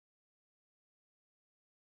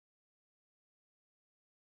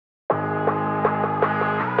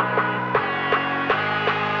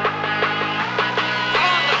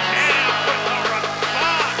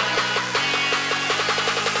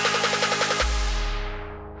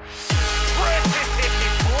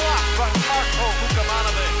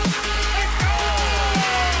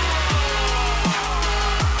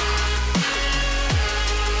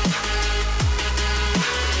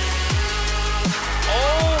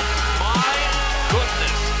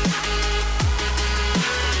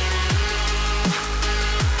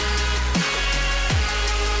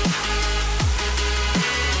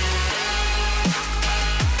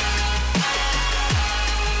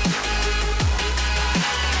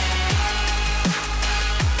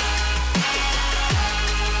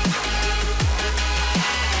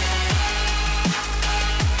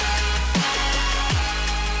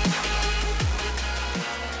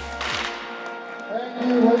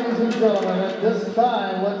ladies and gentlemen, at this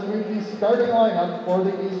time, let's meet the starting lineup for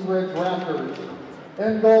the East Ridge Raptors.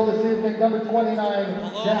 In goal this evening, number 29,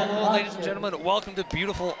 Hello, ladies and gentlemen. Welcome to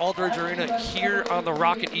beautiful Aldrich Arena here on the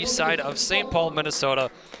Rocket East side of St. Paul, Minnesota,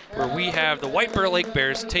 where we have the White Bear Lake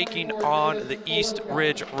Bears taking on the East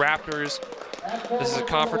Ridge Raptors. This is a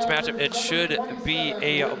conference matchup. It should be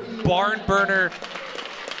a barn burner,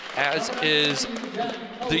 as is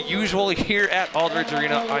the usual here at Aldrich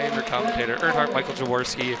Arena. I am your commentator, Earnhardt Michael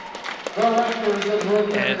Jaworski.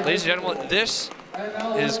 And ladies and gentlemen, this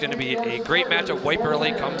is going to be a great matchup. White Bear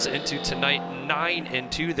Lake comes into tonight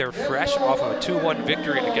 9-2. They're fresh off of a 2-1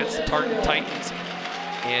 victory against the Tartan Titans.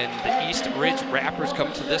 And the East Ridge Raptors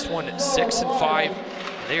come to this one at 6-5.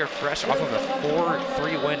 They are fresh off of a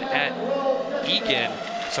 4-3 win at Egan.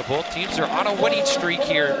 So both teams are on a winning streak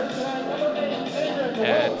here.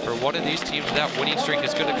 And for one of these teams, that winning streak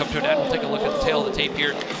is going to come to an end. We'll take a look at the tail of the tape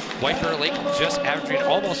here. White Bear Lake just averaging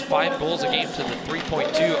almost 5 goals a game to the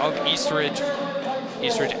 3.2 of East Ridge.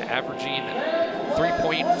 East Ridge averaging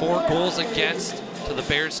 3.4 goals against to the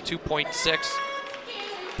Bears 2.6.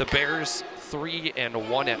 The Bears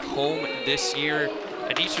 3-1 at home this year.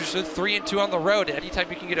 And East Ridge 3-2 on the road. Anytime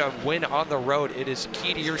you can get a win on the road, it is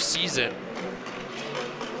key to your season.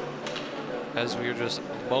 As we are just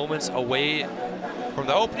moments away from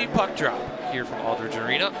the opening puck drop here from Aldrich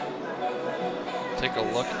Arena. Take a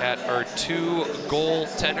look at our 2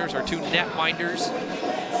 goaltenders, our 2 netminders.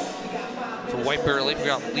 For White Bear Lake, we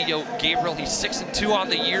got Leo Gabriel. He's 6-2 on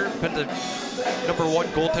the year, been the #1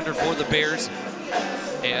 goaltender for the Bears.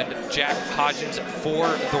 And Jack Hodgins for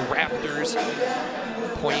the Raptors,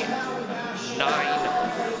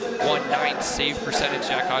 .919 save percentage.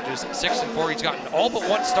 Jack Hodges 6-4. He's gotten all but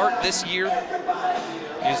 1 start this year.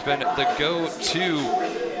 He's been the go-to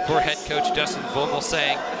for head coach Justin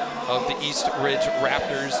Vogelsang of the East Ridge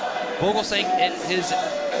Raptors. Vogelsang in his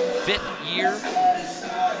 5th year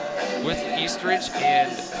with East Ridge,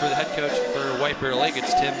 and for the head coach for White Bear Lake,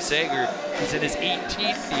 it's Tim Sager. He's in his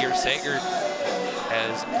 18th year. Sager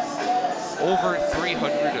has over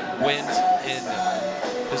 300 wins in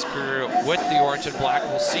his career with the Orange and Black.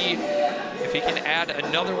 We'll see if he can add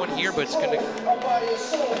another one here, but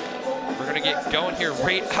we're gonna get going here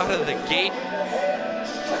right out of the gate.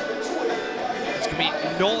 It's gonna be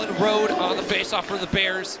Nolan Road on the faceoff for the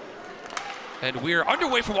Bears, and we're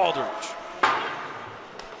underway from Aldrich.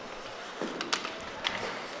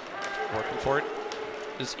 Working for it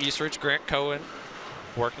is East Ridge. Grant Cohen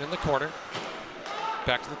working in the corner.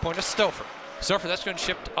 Back to the point of Stouffer. Stouffer, that's going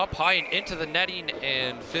shipped up high and into the netting,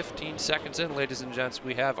 and 15 seconds in, ladies and gents,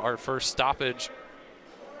 we have our first stoppage.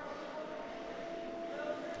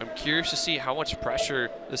 I'm curious to see how much pressure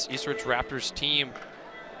this East Ridge Raptors team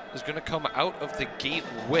is going to come out of the gate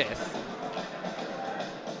with,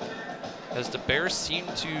 as the Bears seem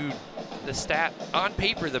to, the stat on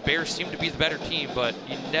paper, the Bears seem to be the better team, but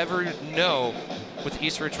you never know with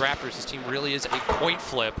East Ridge Raptors. This team really is a coin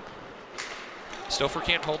flip. Stouffer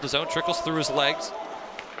can't hold his own, trickles through his legs.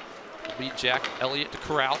 Lead Jack Elliott to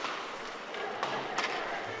corral.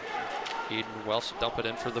 Aiden Welsh dump it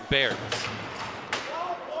in for the Bears.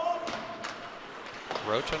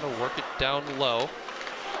 Rowe trying to work it down low.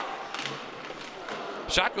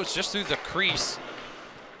 Shot goes just through the crease.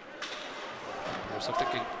 There's something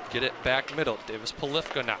to get it back middle. Davis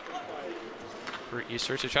Polifka now for East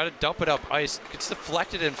Ridge. They try to dump it up ice. Gets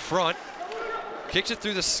deflected in front. Kicks it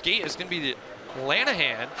through the skate. It's going to be the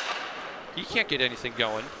Lanahan. He can't get anything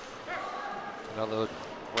going. Now the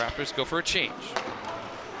Raptors go for a change.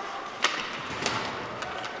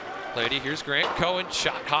 Lady, here's Grant Cohen.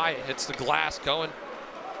 Shot high, hits the glass. Cohen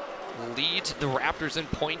leads the Raptors in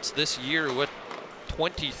points this year with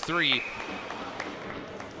 23.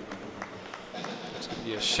 It's going to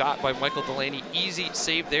be a shot by Michael Delaney. Easy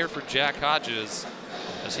save there for Jack Hodges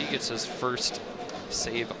as he gets his first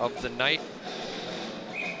save of the night.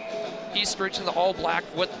 East Ridge in the all black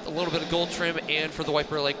with a little bit of gold trim, and for the White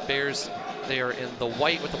Bear Lake Bears, they are in the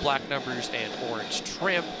white with the black numbers and orange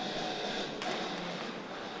trim.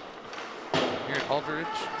 Here at Aldrich,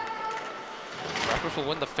 Raptors will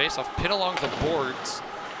win the faceoff, pin along the boards.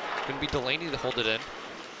 It's going to be Delaney to hold it in.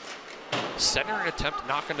 Center attempt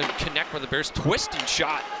not going to connect with the Bears. Twisting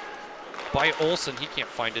shot by Olsen. He can't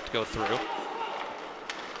find it to go through.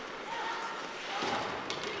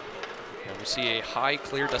 We see a high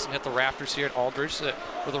clear, doesn't hit the rafters here at Aldrich. Where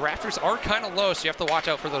the rafters are kind of low, so you have to watch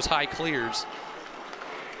out for those high clears.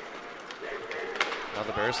 Now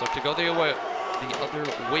the Bears look to go the other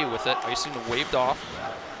way with it. Icing waved off.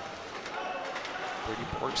 Brady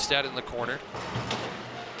Borgstad in the corner.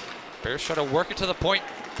 Bears try to work it to the point.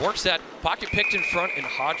 Borkstad pocket picked in front, and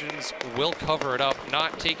Hodgins will cover it up,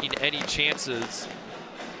 not taking any chances.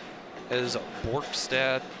 As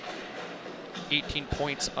Borkstad, 18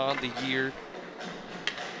 points on the year.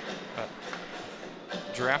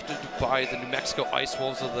 Drafted by the New Mexico Ice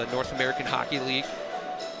Wolves of the North American Hockey League.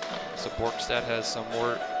 So Borkstad has some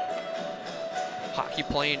more hockey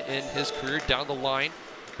playing in his career down the line.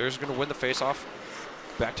 Bears are going to win the faceoff.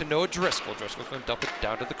 Back to Noah Driscoll. Driscoll's going to dump it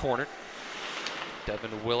down to the corner.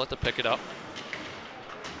 Devin Willett to pick it up.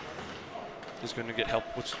 He's going to get help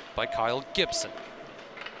by Kyle Gibson.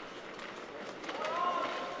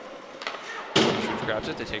 Shoot grabs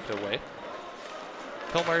it, they take it away.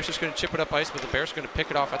 Pillmeyer's just going to chip it up ice, but the Bears are going to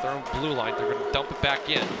pick it off at their own blue line. They're going to dump it back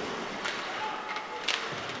in.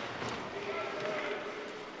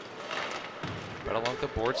 Right along the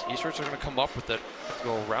boards, Eastridge are going to come up with it.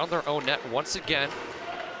 Go around their own net once again.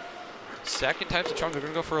 Second time to charm, they're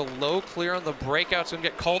going to go for a low clear on the breakout. It's going to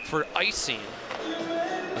get called for icing.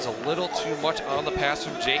 There's a little too much on the pass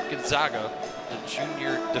from Jake Gonzaga, the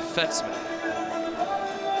junior defenseman.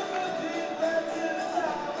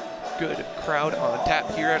 Good crowd on tap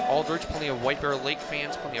here at Aldrich. Plenty of White Bear Lake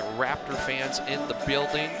fans, plenty of Raptor fans in the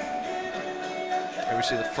building. And we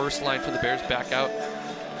see the first line for the Bears back out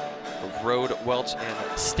of Rode, Welch, and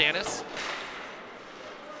Stannis.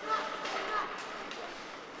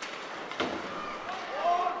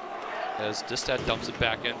 As Distad dumps it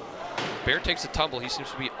back in. Bear takes a tumble. He seems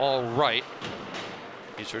to be all right.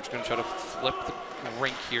 He's going to try to flip the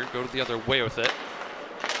rink here, go the other way with it.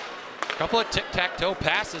 Couple of tic-tac-toe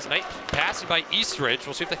passes. Nice passing by Eastridge.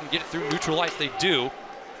 We'll see if they can get it through neutral ice. They do.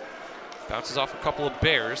 Bounces off a couple of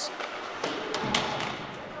Bears.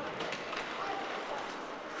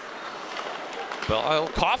 Well,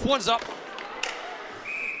 cough one's up.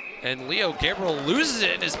 And Leo Gabriel loses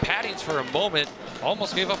it in his paddings for a moment.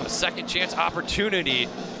 Almost gave up a second chance opportunity.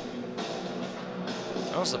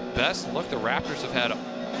 That was the best look the Raptors have had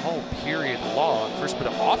all period long. First bit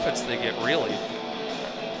of offense they get, really.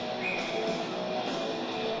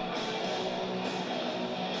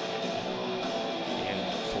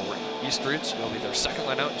 Eastridge, it'll be their second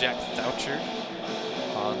line out. Jack Thoucher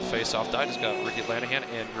on the face-off die. Just got Ricky Lanahan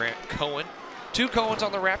and Grant Cohen. Two Cohens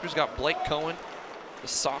on the Raptors. Got Blake Cohen, the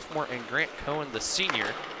sophomore, and Grant Cohen, the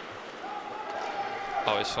senior.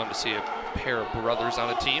 Always fun to see a pair of brothers on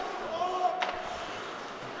a team.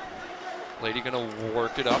 Lady gonna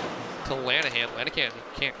work it up to Lanahan. Lanahan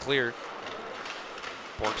can't clear.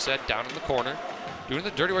 Borkstad down in the corner. Doing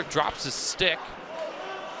the dirty work, drops his stick.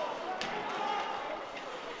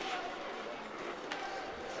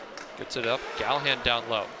 Gets it up, Gallahan down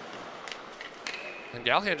low. And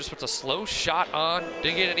Gallahan just puts a slow shot on,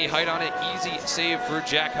 didn't get any height on it. Easy save for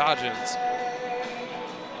Jack Hodgins.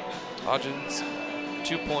 Hodgins,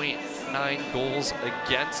 2.9 goals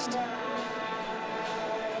against.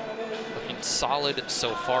 Looking solid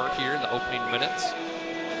so far here in the opening minutes.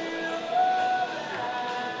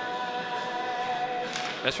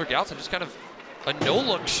 As for Gallahan, just kind of a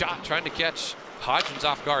no-look shot trying to catch Hodgins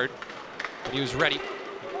off guard, but he was ready.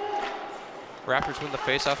 Raptors win the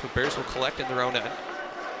faceoff, but Bears will collect in their own end.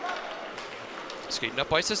 Skating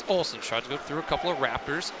up ice is Olsen. Tries to go through a couple of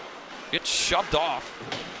Raptors. Gets shoved off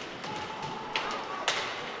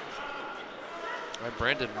by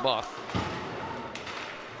Brandon Muth.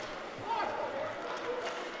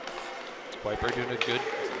 Viper doing a good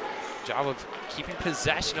job of keeping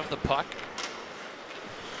possession of the puck.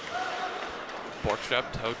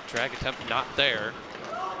 Borkstrap toe drag attempt not there.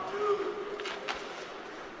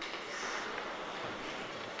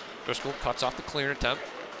 Driscoll cuts off the clear attempt.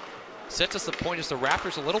 Sets us the point as the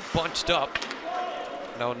Raptors a little bunched up.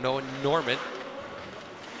 Now Noah Norman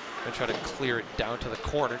gonna try to clear it down to the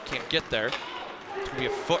corner. Can't get there. It's gonna be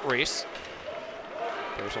a foot race.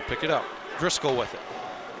 Bears will pick it up. Driscoll with it.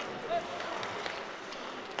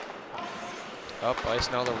 Up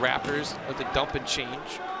ice now the Raptors with the dump and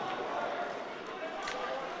change.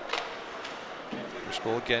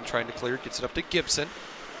 Driscoll again trying to clear. Gets it up to Gibson.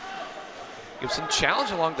 Gibson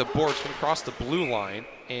challenge along the boards, going to cross the blue line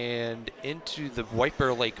and into the White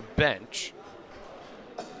Bear Lake bench.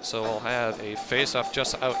 So we'll have a face-off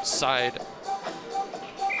just outside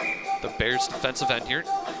the Bears' defensive end here.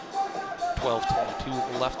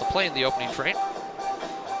 12:22 left to play in the opening frame.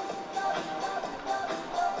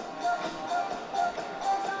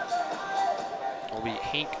 Will be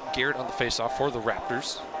Hank Garrett on the face-off for the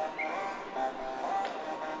Raptors.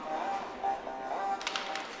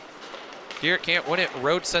 Garrett can't win it.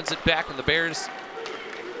 Rhodes sends it back, and the Bears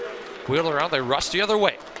wheel around. They rush the other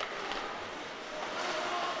way.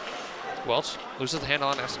 Welch loses the handle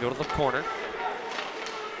on, has to go to the corner.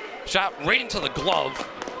 Shot right into the glove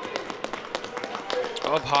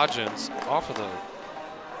of Hodgins off of the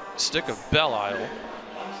stick of Belle-Isle.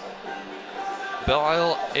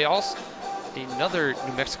 Belle-Isle, another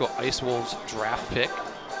New Mexico Ice Wolves draft pick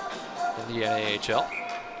in the NAHL.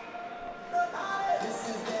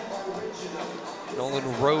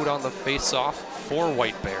 Nolan Road on the face-off for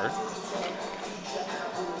White Bear.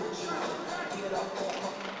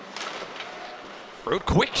 Road,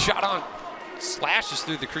 quick shot on, slashes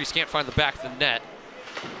through the crease, can't find the back of the net.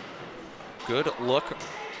 Good look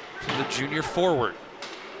from the junior forward.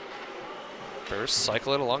 Bears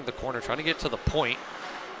cycle it along the corner, trying to get to the point.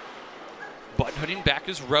 Button hooding back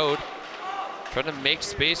is Road, trying to make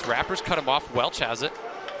space. Rappers cut him off. Welch has it.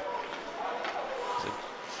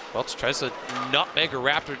 Welch tries to nutmeg a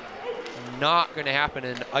Raptor. Not going to happen.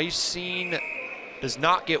 And icing does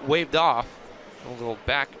not get waved off. We'll go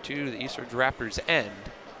back to the East Ridge Raptors end.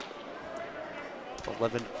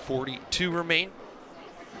 11:42 remain.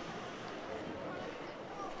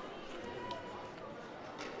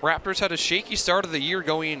 Raptors had a shaky start of the year,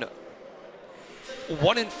 going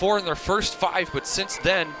 1-4 in their first 5, but since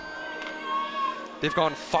then they've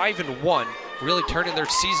gone 5-1, really turning their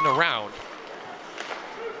season around.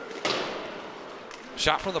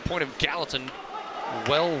 Shot from the point of Gallatin,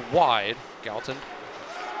 well wide. Gallatin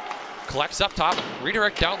collects up top,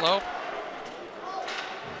 redirect down low.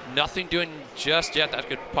 Nothing doing just yet. That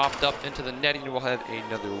could popped up into the netting. We'll have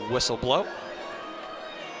another whistle blow.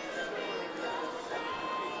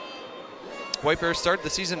 White Bears started the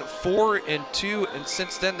season 4-2, and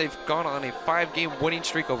since then they've gone on a 5-game winning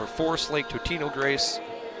streak over Forest Lake, Totino Grace,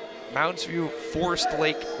 Mounds View, Forest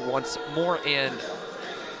Lake once more, and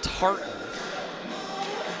Tartan.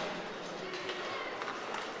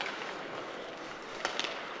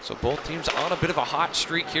 So both teams on a bit of a hot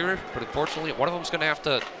streak here, but unfortunately one of them's going to have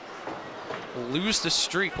to lose the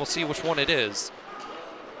streak. We'll see which one it is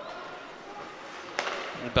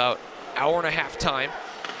in about an hour and a half time.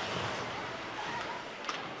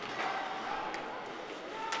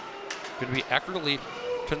 Going to be Eckerly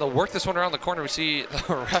trying to work this one around the corner. We see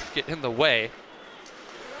the ref get in the way.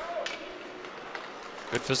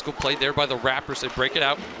 Good physical play there by the Raptors. They break it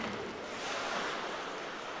out.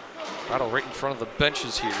 Battle right in front of the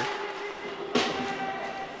benches here.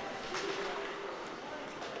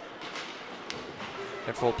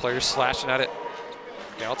 Handful of players slashing at it.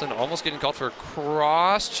 Gallatin almost getting called for a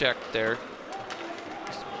cross check there.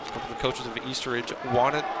 A couple of the coaches of East Ridge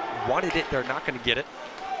wanted it. They're not going to get it.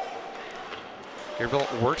 Gabriel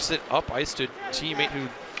works it up ice to a teammate who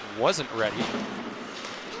wasn't ready.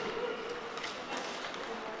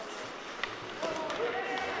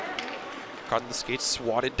 Caught in the skates,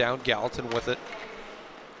 swatted down. Gallatin with it.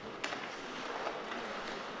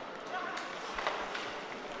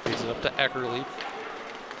 Feeds it up to Eckerly.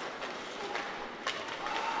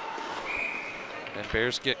 And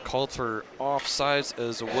Bears get called for offsides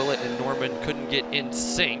as Willett and Norman couldn't get in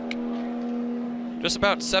sync. Just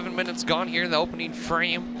about 7 minutes gone here in the opening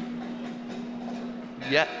frame.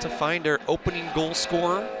 Yet to find our opening goal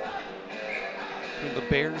scorer between the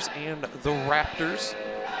Bears and the Raptors.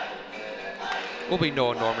 Will be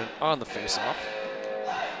Noah Norman on the faceoff.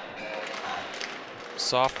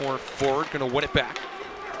 Sophomore forward gonna win it back.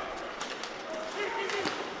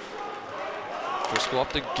 First go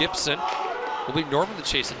up to Gibson. Will be Norman to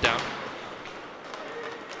chase it down.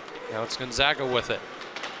 Now it's Gonzaga with it.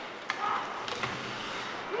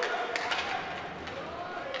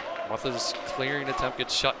 Mutha's clearing attempt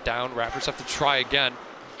gets shut down. Raptors have to try again.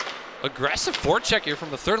 Aggressive forecheck here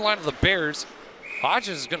from the third line of the Bears.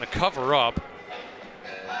 Hodges is going to cover up.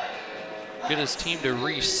 Get his team to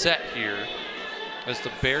reset here as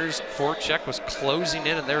the Bears forecheck was closing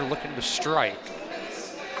in and they're looking to strike.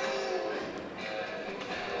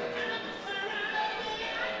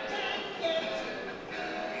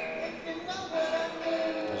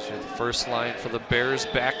 First line for the Bears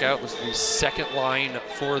back out was the second line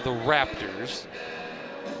for the Raptors.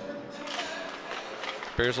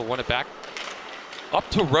 Bears will win it back. Up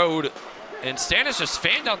to Road, and Stannis just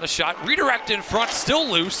fanned on the shot. Redirect in front, still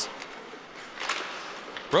loose.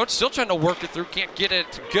 Road still trying to work it through, can't get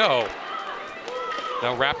it to go.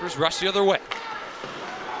 Now Raptors rush the other way.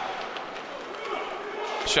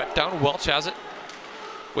 Shut down, Welch has it.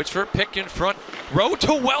 Waits for a pick in front. Road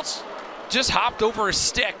to Welch, just hopped over a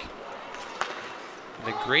stick.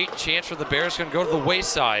 And a great chance for the Bears, going to go to the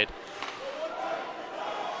wayside.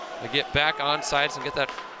 They get back on sides and get that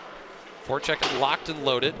forecheck locked and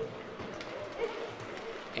loaded.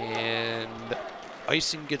 And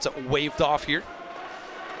icing gets waved off here.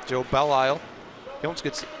 Joe Belle-Isle, he almost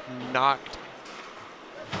gets knocked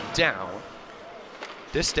down.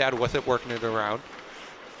 Distad with it, working it around.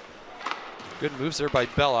 Good moves there by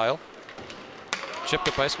Belle-Isle. Chipped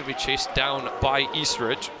up ice, going to be chased down by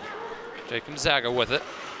Eastridge. Jake Gonzaga with it.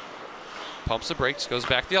 Pumps the brakes, goes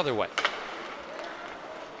back the other way.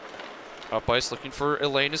 Up ice looking for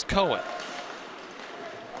Elaine is Cohen.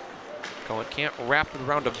 Cohen can't wrap it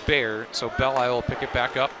around a Bear, so Belle-Isle will pick it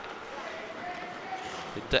back up.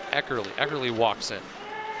 To Eckerly. Eckerly walks in.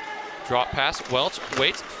 Drop pass, Welch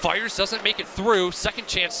waits, fires, doesn't make it through. Second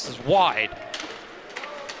chance is wide.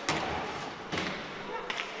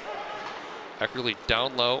 Eckerly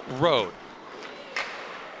down low, Road.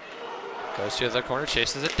 Goes to the other corner,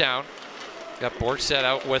 chases it down. Got Borgstad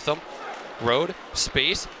out with him. Road,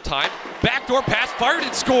 space, time, backdoor pass, fired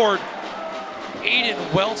and scored.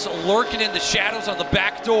 Aiden Welch lurking in the shadows on the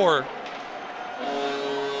back door.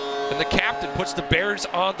 And the captain puts the Bears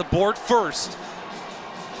on the board first.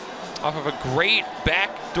 Off of a great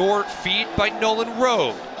backdoor feed by Nolan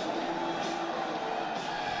Road.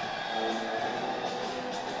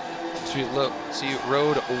 See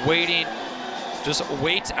Road waiting, just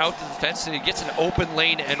waits out the defense and he gets an open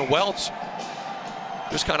lane, and Welch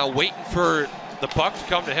just kind of waiting for the puck to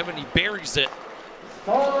come to him, and he buries it.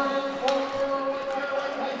 And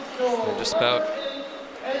just about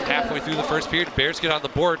halfway through the first period, the Bears get on the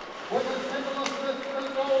board.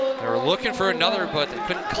 They were looking for another, but they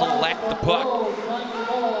couldn't collect the puck.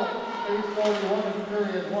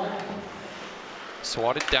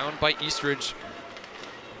 Swatted down by Eastridge.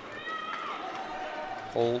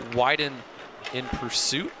 Wyden in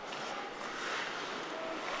pursuit.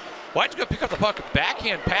 Wyden's gonna pick up the puck.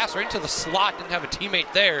 Backhand pass right into the slot. Didn't have a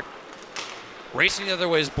teammate there. Racing the other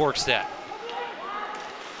way is Borgstad.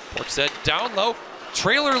 Borgstad down low.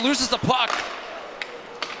 Trailer loses the puck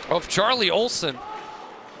of Charlie Olson.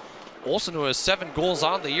 Olson, who has 7 goals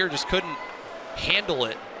on the year, just couldn't handle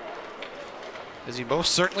it, as he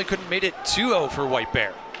most certainly couldn't made it 2-0 for White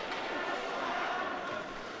Bear.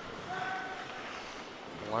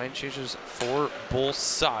 Line changes for both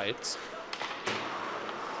sides.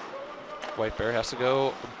 White Bear has to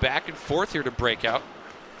go back and forth here to break out.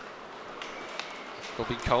 It'll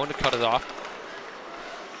be Cohen to cut it off.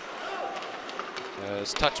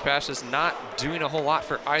 As touch pass is not doing a whole lot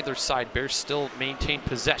for either side. Bears still maintain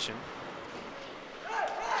possession.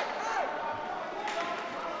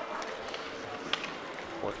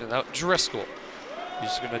 Working it out, Driscoll.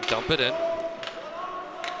 He's going to dump it in.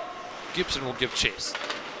 Gibson will give chase.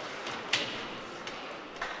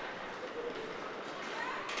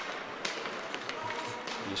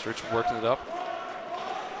 Eastridge working it up.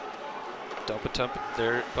 Dump attempt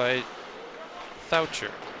there by Thoucher.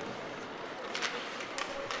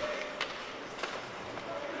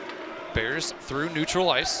 Bears through neutral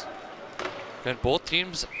ice. And both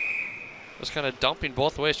teams just kind of dumping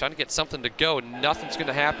both ways, trying to get something to go. Nothing's going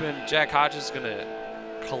to happen. Jack Hodges is going to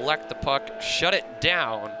collect the puck, shut it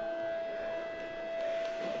down.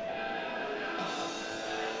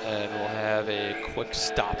 And we'll have a quick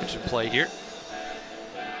stoppage in play here.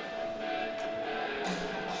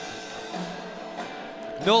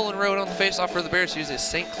 Nolan Road on the faceoff for the Bears. He's a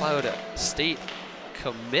St. Cloud State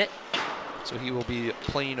commit, so he will be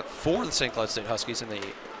playing for the St. Cloud State Huskies in a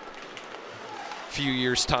few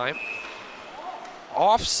years' time.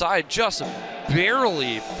 Offside just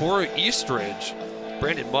barely for Eastridge.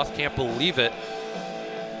 Brandon Muth can't believe it.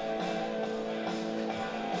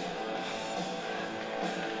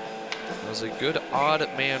 It was a good odd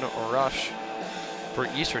man rush for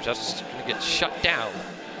Eastridge. That's just going to get shut down.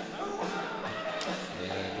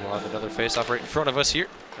 And we'll have another faceoff right in front of us here,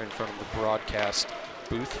 right in front of the broadcast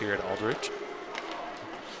booth here at Aldrich.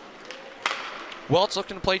 Welch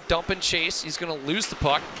looking to play dump and chase. He's going to lose the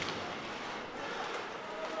puck.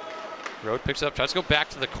 Road picks it up, tries to go back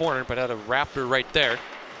to the corner, but had a Raptor right there.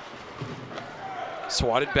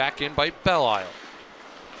 Swatted back in by Belle-Isle.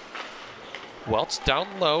 Welch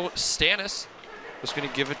down low. Stannis was going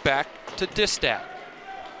to give it back to Distat.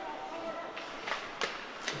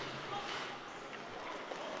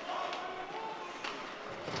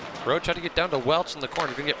 Road tried to get down to Welch in the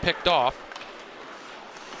corner, going to get picked off.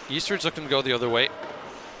 Eastridge looking to go the other way.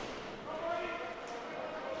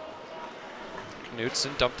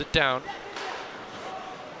 Knudsen dumped it down.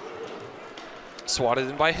 Swatted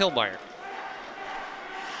in by Hillmeyer.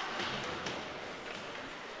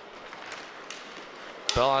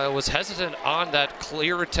 Belle-Isle was hesitant on that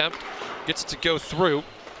clear attempt. Gets it to go through.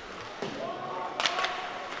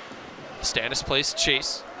 Stannis plays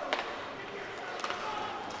chase.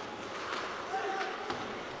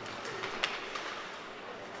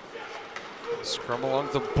 Scrum along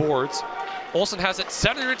the boards. Olsen has it,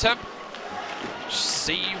 center attempt.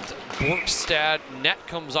 Saved Borgstad. Net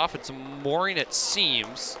comes off its mooring, it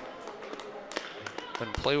seems.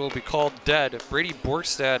 and play will be called dead. Brady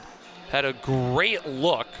Borkstad had a great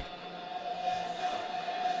look.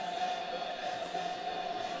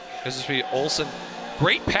 This is be Olsen.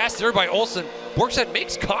 Great pass there by Olsen. Borkstad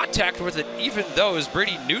makes contact with it, even though it's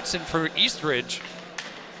Brady Knutson for Eastridge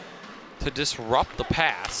to disrupt the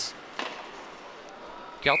pass.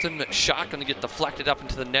 Galton shot going to get deflected up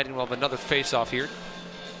into the netting. We'll have another face-off here.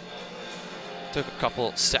 Took a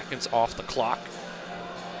couple seconds off the clock.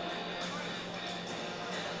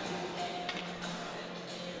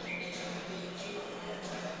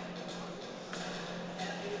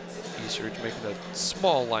 Eastridge making a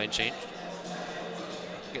small line change.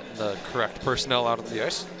 Getting the correct personnel out of the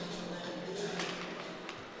ice.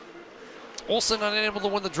 Olsen unable to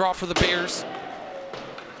win the draw for the Bears.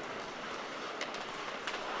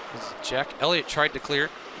 Jack Elliott tried to clear.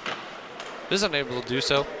 Is unable to do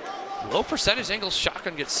so. Low percentage angle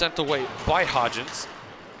shotgun gets sent away by Hodgins.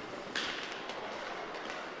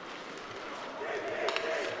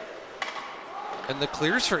 And the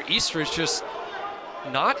clears for Eastridge just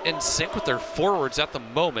not in sync with their forwards at the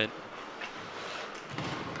moment.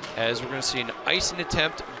 As we're going to see an icing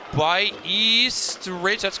attempt by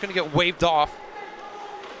Eastridge. That's going to get waved off.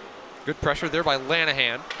 Good pressure there by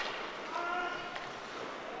Lanahan.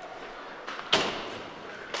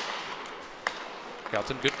 Got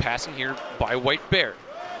some good passing here by White Bear.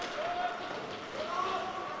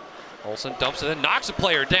 Olsen dumps it and knocks a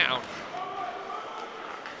player down.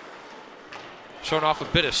 Showing off a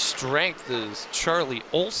bit of strength is Charlie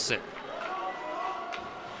Olsen.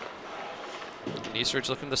 And Eastridge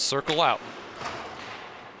looking to circle out.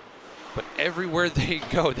 But everywhere they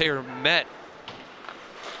go, they are met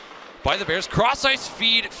by the Bears. Cross ice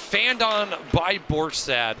feed fanned on by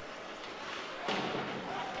Borstad.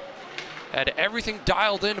 Had everything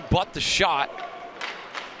dialed in but the shot.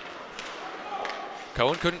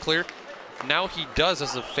 Cohen couldn't clear. Now he does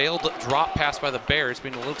as a failed drop pass by the Bears,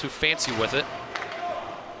 being a little too fancy with it.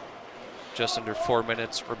 Just under 4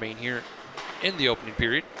 minutes remain here in the opening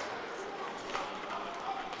period.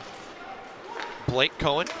 Blake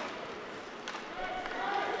Cohen.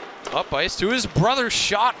 Up ice to his brother,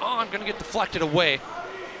 shot on, gonna get deflected away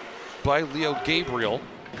by Leo Gabriel.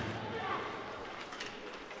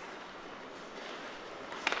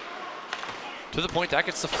 To the point that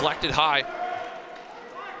gets deflected high.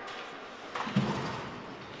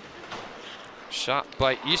 Shot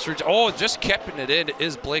by Eastridge. Oh, just keeping it in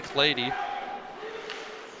is Blake Lady.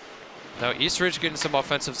 Now Eastridge getting some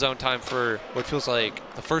offensive zone time for what feels like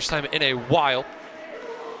the first time in a while.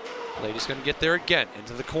 Lady's gonna get there again.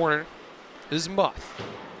 Into the corner is Muth.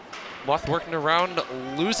 Muth working around,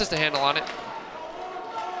 loses the handle on it.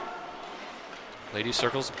 Lady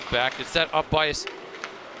circles back, gets that up ice.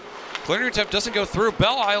 Clearing attempt doesn't go through.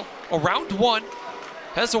 Belle Isle around one.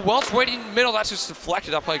 Has a Welch waiting in the middle. That's just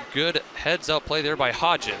deflected up by good heads up play there by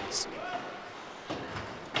Hodgins.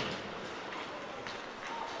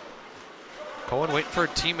 Cohen waiting for a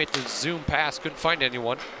teammate to zoom past. Couldn't find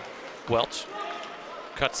anyone. Welch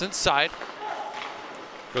cuts inside.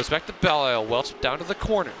 Goes back to Belle Isle. Welch down to the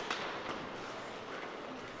corner.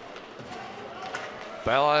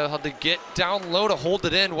 Belle Isle had to get down low to hold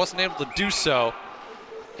it in. Wasn't able to do so.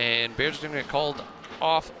 And Bears are going to get called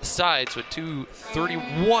offsides with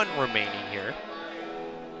 2:31 remaining here.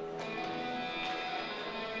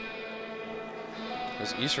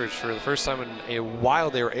 As Eastridge, for the first time in a while,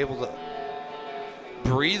 they were able to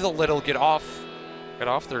breathe a little, get off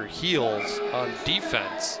their heels on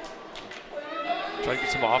defense. Try to get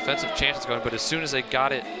some offensive chances going, but as soon as they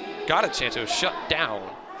got a chance, it was shut down.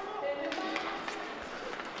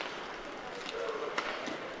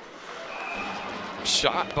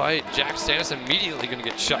 Shot by Jack Stannis, immediately going to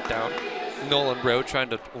get shut down. Nolan Rowe trying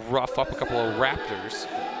to rough up a couple of Raptors.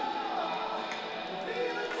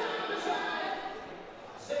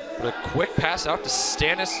 But a quick pass out to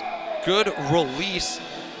Stannis. Good release.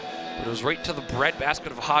 But it was right to the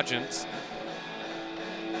breadbasket of Hodgins.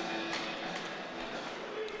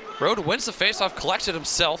 Rowe wins the faceoff, collects it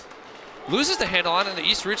himself. Loses the handle on it, and the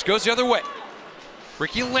Eastridge goes the other way.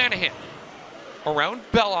 Ricky Lanahan around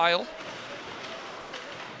Belle Isle.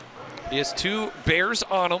 He has two Bears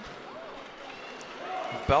on him.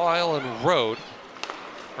 Belle Isle and Rode.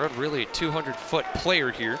 Rode really a 200-foot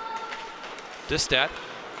player here. Distat.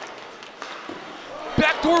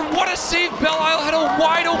 Backdoor, what a save. Belle Isle had a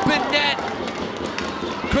wide open net.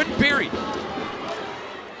 Couldn't bury.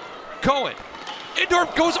 Cohen.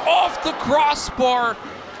 Indorf goes off the crossbar.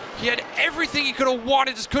 He had everything he could have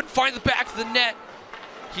wanted, just couldn't find the back of the net.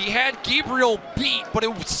 He had Gabriel beat, but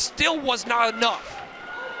it still was not enough.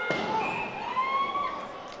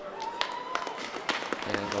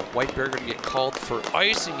 And The White Bear going to get called for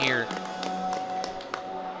icing here.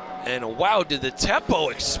 And wow, did the tempo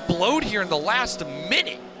explode here in the last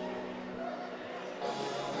minute.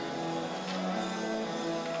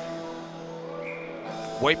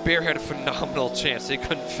 White Bear had a phenomenal chance. They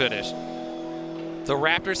couldn't finish. The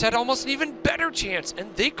Raptors had almost an even better chance,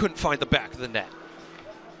 and they couldn't find the back of the net.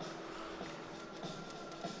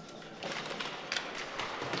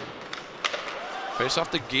 Face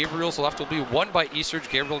off to Gabriel's left will be won by Eastridge.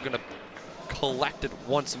 Gabriel going to collect it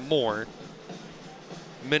once more.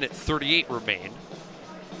 Minute 38 remain.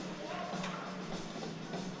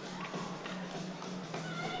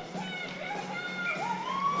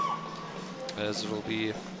 As it'll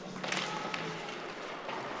be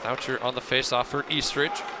Oucher on the face-off for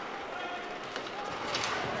Eastridge.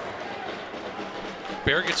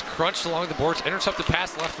 Bear gets crunched along the boards, intercepted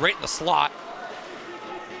pass left, right in the slot.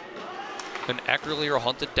 And Eckerly will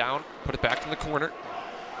hunt it down, put it back in the corner.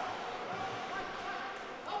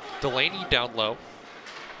 Delaney down low.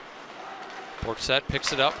 Borkset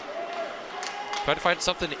picks it up. Try to find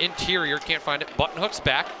something interior, can't find it. Button hooks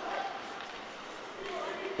back.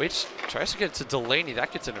 Waits, tries to get it to Delaney,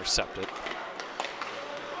 that gets intercepted.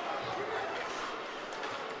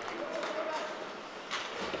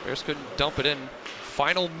 Bears couldn't dump it in.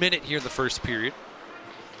 Final minute here in the first period.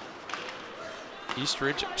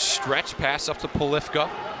 Eastridge stretch pass up to Polifka.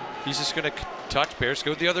 He's just going to touch. Bears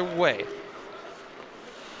go the other way.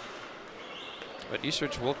 But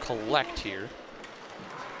Eastridge will collect here.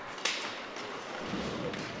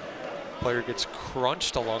 Player gets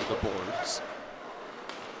crunched along the boards.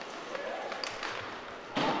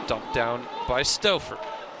 Dumped down by Stouffer.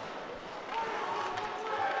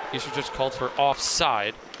 Eastridge just called for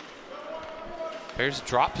offside. Bears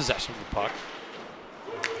drop possession of the puck.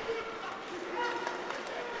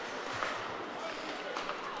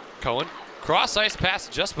 Cohen, cross ice pass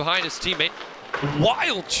just behind his teammate.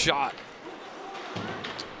 Wild shot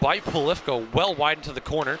by Polifka, well wide into the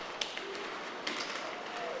corner.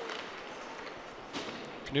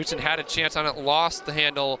 Knutson had a chance on it, lost the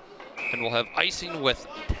handle, and we'll have icing with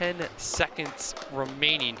 10 seconds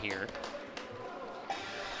remaining here.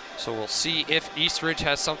 So we'll see if Eastridge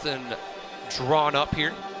has something drawn up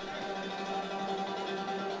here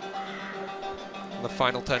in the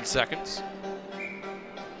final 10 seconds.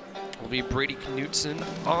 Will be Brady Knutson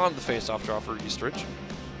on the face-off draw for Eastridge.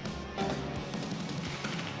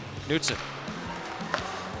 Knutson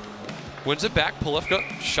wins it back. Polifka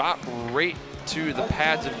shot right to the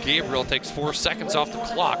pads of Gabriel. Takes 4 seconds off the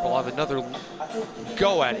clock. We'll have another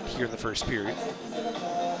go at it here in the first period.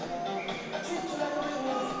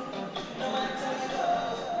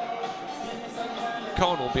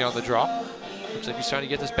 Cohen will be on the draw. Looks like he's trying to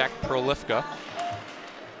get this back to Polifka.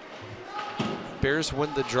 Bears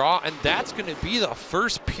win the draw, and that's going to be the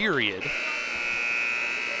first period.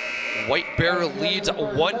 White Bear leads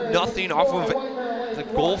 1-0 off of the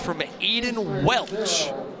goal from Aiden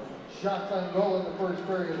Welch. Shots on goal in the first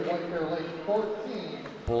period. White Bear leads 14.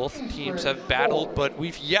 Both teams have battled, but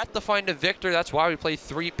we've yet to find a victor. That's why we play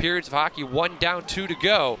 3 periods of hockey, 1 down, 2 to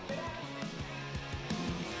go.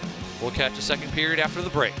 We'll catch a second period after the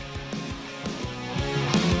break.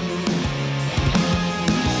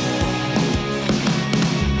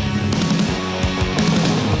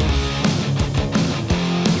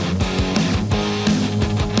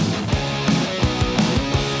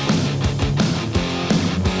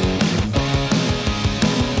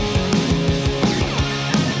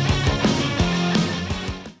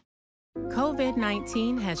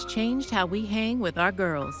 COVID-19 has changed how we hang with our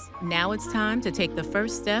girls. Now it's time to take the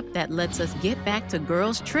first step that lets us get back to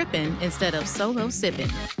girls tripping instead of solo sipping.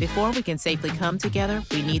 Before we can safely come together,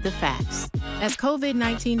 we need the facts. As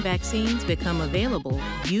COVID-19 vaccines become available,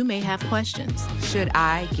 you may have questions. Should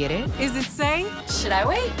I get it? Is it safe? Should I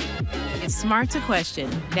wait? It's smart to question.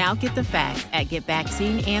 Now get the facts at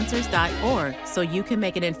getvaccineanswers.org so you can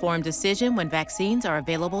make an informed decision when vaccines are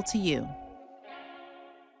available to you.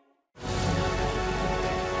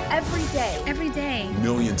 Every day,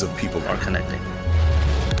 millions of people are connecting.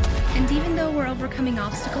 And even though we're overcoming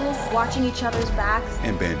obstacles, watching each other's backs,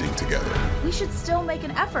 and banding together, we should still make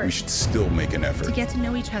an effort. To get to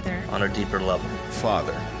know each other. On a deeper level.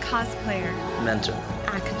 Father. Cosplayer. Mentor.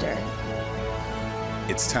 Actor.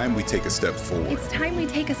 It's time we take a step forward. It's time we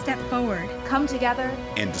take a step forward. Come together.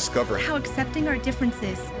 And discover how accepting our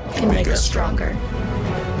differences can make us stronger.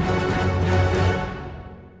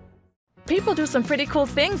 People do some pretty cool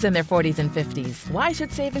things in their 40s and 50s. Why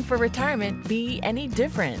should saving for retirement be any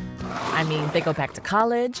different? I mean, they go back to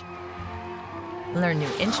college, learn new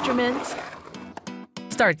instruments,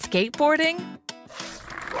 start skateboarding,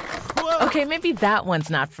 Okay, maybe that one's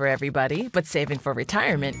not for everybody, but saving for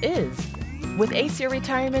retirement is. With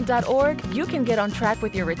aceyourretirement.org, you can get on track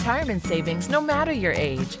with your retirement savings no matter your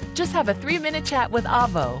age. Just have a 3-minute chat with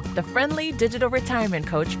Avo, the friendly digital retirement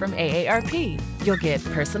coach from AARP. You'll get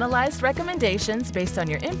personalized recommendations based on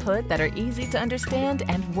your input that are easy to understand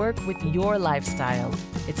and work with your lifestyle.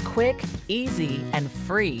 It's quick, easy, and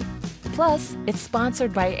free. Plus, it's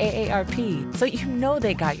sponsored by AARP, so you know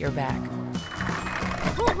they got your back.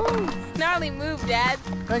 Woohoo! Gnarly move, Dad.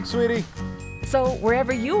 Thanks, sweetie. So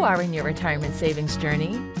wherever you are in your retirement savings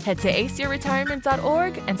journey, head to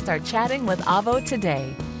aceyourretirement.org and start chatting with Avo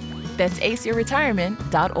today. That's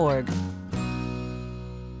aceyourretirement.org.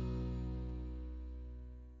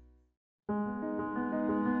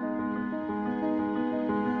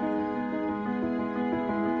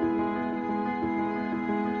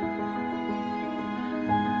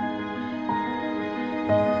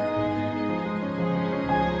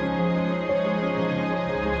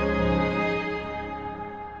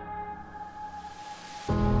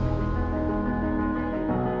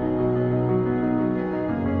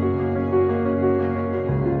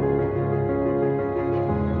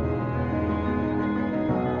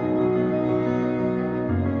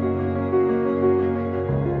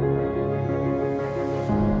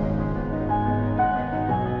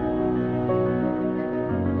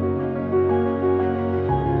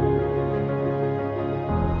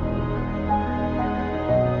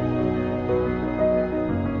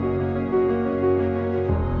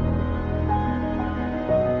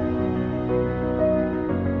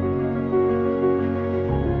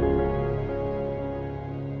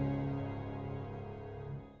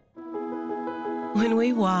 When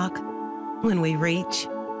we walk, when we reach,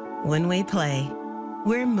 when we play,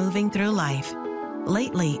 we're moving through life.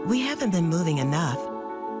 Lately, we haven't been moving enough.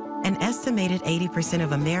 An estimated 80%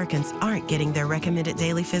 of Americans aren't getting their recommended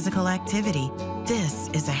daily physical activity. This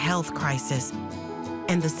is a health crisis,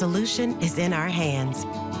 and the solution is in our hands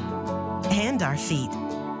and our feet.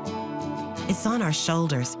 It's on our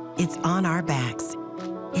shoulders. It's on our backs.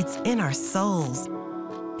 It's in our souls.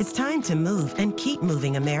 It's time to move and keep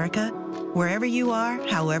moving, America. Wherever you are,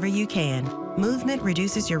 however you can. Movement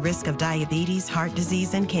reduces your risk of diabetes, heart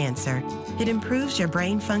disease, and cancer. It improves your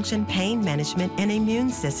brain function, pain management, and immune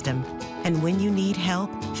system. And when you need help,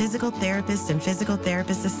 physical therapists and physical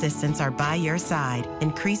therapist assistants are by your side,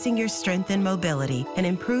 increasing your strength and mobility and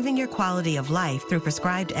improving your quality of life through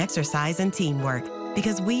prescribed exercise and teamwork.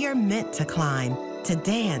 Because we are meant to climb, to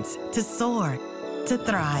dance, to soar, to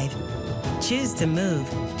thrive. Choose to move.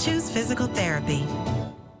 Choose physical therapy.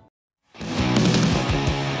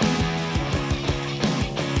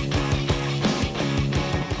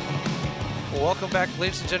 Welcome back,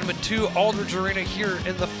 ladies and gentlemen, to Aldrich Arena here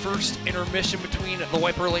in the first intermission between the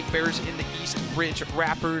White Bear Lake Bears and the East Ridge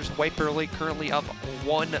Raptors. White Bear Lake currently up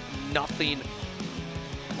 1-0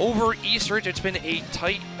 over East Ridge. It's been a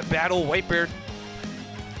tight battle. White Bear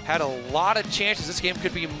had a lot of chances. This game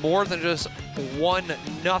could be more than just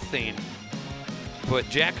 1-0. But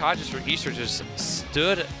Jack Hodges for East Ridge has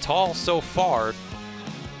stood tall so far.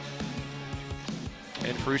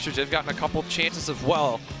 And for East Ridge, they've gotten a couple chances as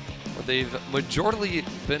well. They've majorly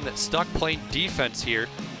been stuck playing defense here.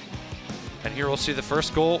 And here we'll see the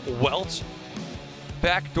first goal. Welch,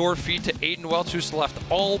 backdoor feed to Aiden Welch, who's left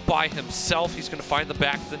all by himself. He's going to find the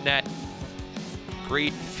back of the net.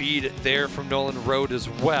 Great feed there from Nolan Road as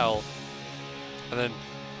well. And then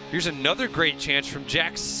here's another great chance from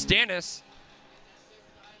Jack Stannis.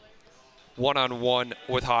 One-on-one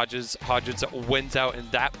with Hodges. Hodges wins out in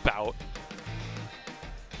that bout.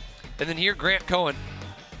 And then here, Grant Cohen.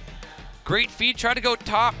 Great feed, try to go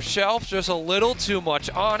top shelf, just a little too much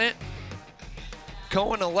on it.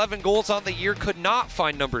 Cohen, 11 goals on the year, could not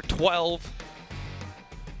find number 12.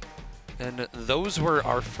 And those were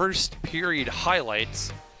our first period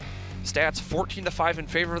highlights. Stats 14-5 in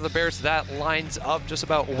favor of the Bears. That lines up just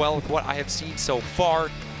about well with what I have seen so far.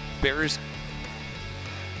 Bears,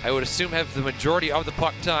 I would assume, have the majority of the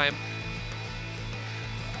puck time.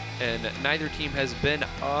 And neither team has been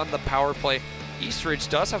on the power play. East Ridge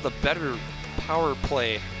does have the better power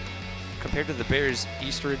play compared to the Bears.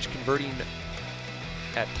 East Ridge converting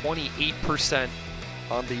at 28%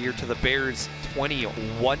 on the year to the Bears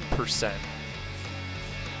 21%.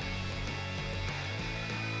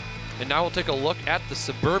 And now we'll take a look at the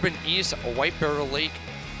Suburban East. White Bear Lake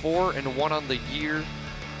 4-1 on the year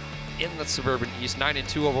in the Suburban East.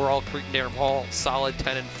 9-2 overall. Creek-Durham Hall solid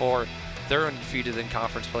 10-4. They're undefeated in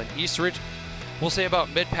conference play. East Ridge, we'll say about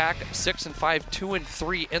mid-pack, 6-5,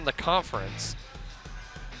 2-3 in the conference.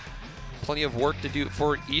 Plenty of work to do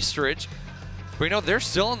for East Ridge. But you know, they're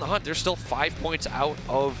still in the hunt. They're still 5 points out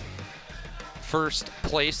of first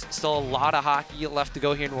place. Still a lot of hockey left to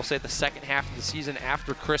go here, and we'll say the second half of the season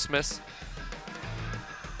after Christmas.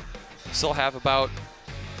 Still have about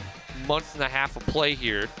a month and a half of play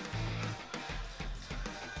here.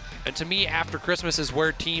 And to me, after Christmas is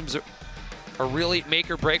where teams are really make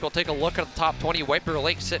or break. We'll take a look at the top 20. White Bear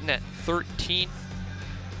Lake sitting at 13th.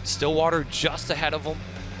 Stillwater just ahead of them.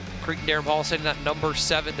 Creek and Durham Hall sitting at number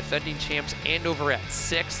 7, defending champs, Andover at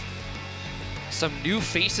 6th. Some new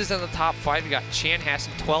faces in the top 5. You got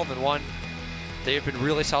Chanhassen 12-1. They've been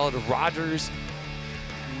really solid. Rogers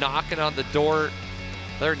knocking on the door.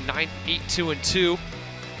 They're 9th, 8-2-2.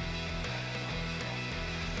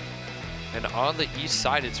 And on the east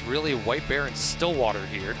side, it's really White Bear and Stillwater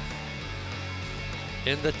here.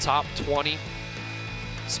 In the top 20.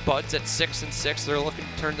 Spuds at 6-6. They're looking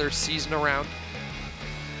to turn their season around.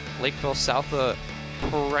 Lakeville South, a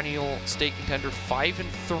perennial state contender,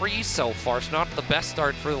 5-3 so far. So not the best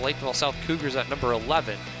start for the Lakeville South Cougars at number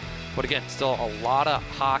 11. But again, still a lot of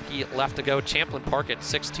hockey left to go. Champlain Park at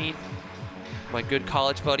 16th. My good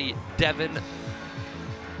college buddy, Devin,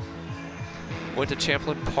 went to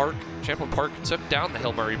Champlain Park. Champlain Park took down the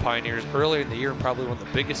Hill Murray Pioneers earlier in the year and probably one of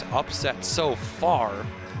the biggest upsets so far.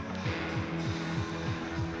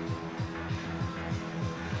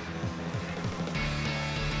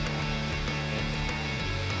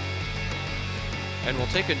 And we'll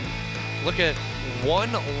take a look at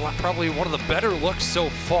probably one of the better looks so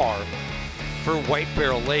far for White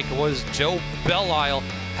Bear Lake was Joe Bellisle.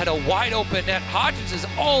 Had a wide open net. Hodgins is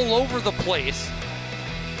all over the place,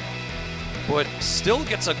 but still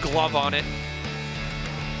gets a glove on it.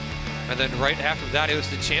 And then right after that, it was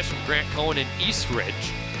the chance from Grant Cohen in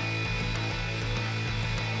Eastridge.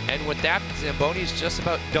 And with that, Zamboni's just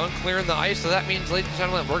about done clearing the ice. So that means, ladies and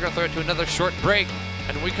gentlemen, we're going to throw it to another short break.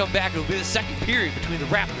 And when we come back, it'll be the second period between the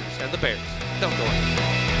Raptors and the Bears. Don't go away.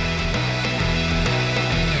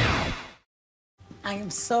 I am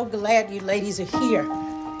so glad you ladies are here.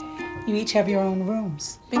 You each have your own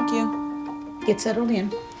rooms. Thank you. Get settled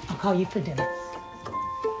in. I'll call you for dinner.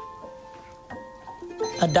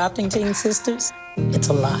 Adopting teen sisters, it's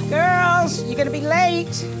a lot. Girls, you're gonna be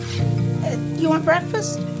late. You want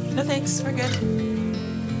breakfast? No thanks, we're good.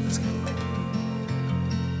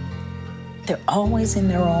 They're always in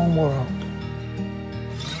their own world.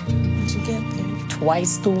 What'd you get there?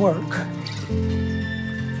 Twice the work.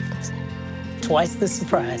 Twice the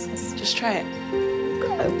surprises. Just try it.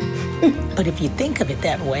 But if you think of it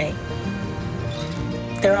that way,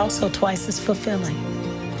 they're also twice as fulfilling.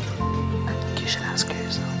 I think you should ask her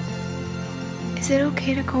yourself. Is it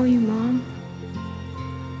okay to call you Mom?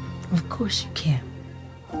 Of course you can.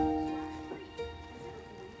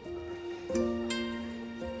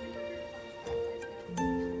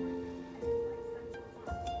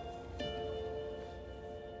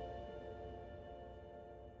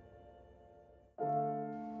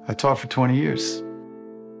 I taught for 20 years,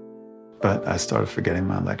 but I started forgetting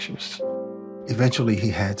my lectures. Eventually, he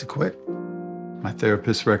had to quit. My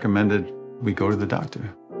therapist recommended we go to the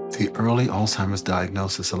doctor. The early Alzheimer's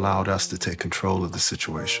diagnosis allowed us to take control of the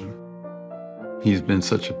situation. He's been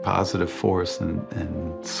such a positive force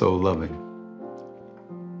and so loving.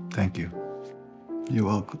 Thank you. You're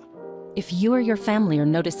welcome. If you or your family are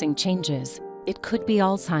noticing changes, it could be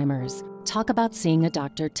Alzheimer's. Talk about seeing a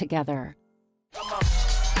doctor together.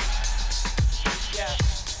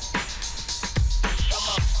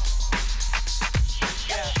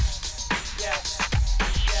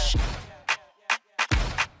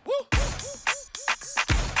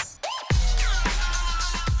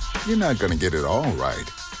 You're not going to get it all right.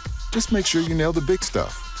 Just make sure you nail the big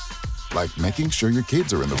stuff, like making sure your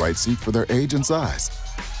kids are in the right seat for their age and size.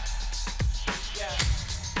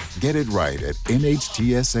 Get it right at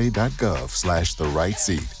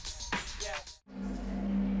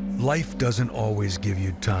nhtsa.gov/the-right-seat. Life doesn't always give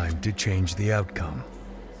you time to change the outcome.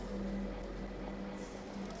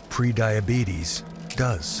 Prediabetes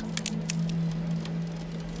does.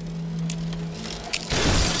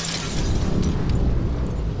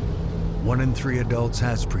 One in 3 adults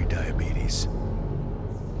has prediabetes,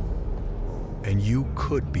 and you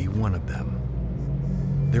could be one of them.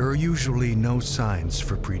 There are usually no signs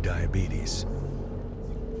for prediabetes,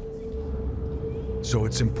 so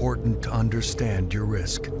it's important to understand your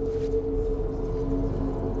risk.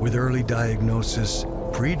 With early diagnosis,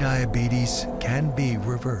 prediabetes can be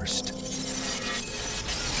reversed,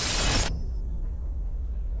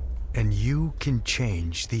 and you can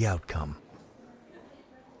change the outcome.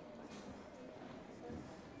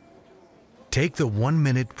 Take the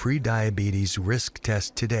 1-minute prediabetes risk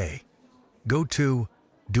test today. Go to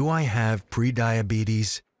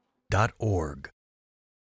doihaveprediabetes.org.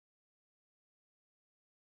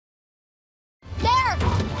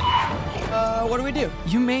 we do?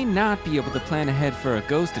 You may not be able to plan ahead for a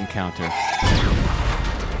ghost encounter.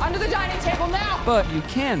 Under the dining table now! But you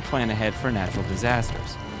can plan ahead for natural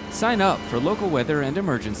disasters. Sign up for local weather and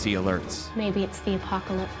emergency alerts. Maybe it's the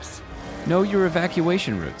apocalypse. Know your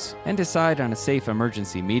evacuation routes and decide on a safe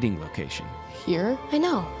emergency meeting location. Here? I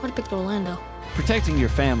know. What a picked Orlando. Protecting your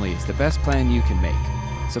family is the best plan you can make.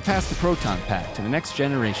 So pass the Proton Pack to the next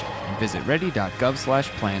generation and visit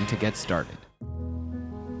ready.gov/plan to get started.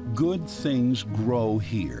 Good things grow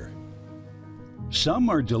here. Some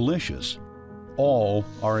are delicious. All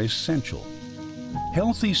are essential.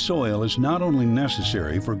 Healthy soil is not only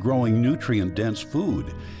necessary for growing nutrient-dense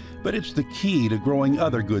food, but it's the key to growing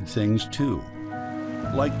other good things too,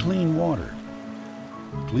 like clean water,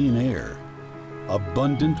 clean air,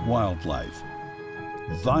 abundant wildlife,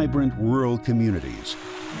 vibrant rural communities,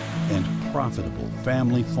 and profitable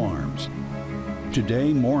family farms.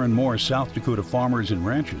 Today, more and more South Dakota farmers and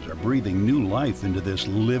ranchers are breathing new life into this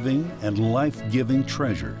living and life-giving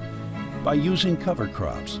treasure by using cover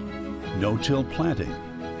crops, no-till planting,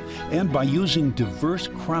 and by using diverse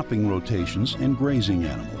cropping rotations and grazing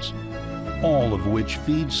animals, all of which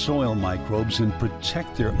feed soil microbes and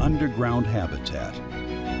protect their underground habitat.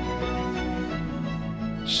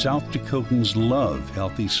 South Dakotans love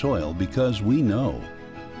healthy soil because we know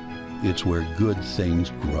it's where good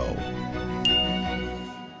things grow.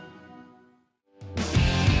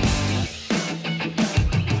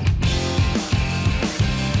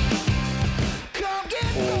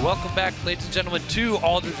 Welcome back, ladies and gentlemen, to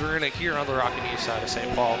Aldrich Arena here on the Rocky East side of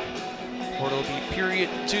St. Paul, where it'll be period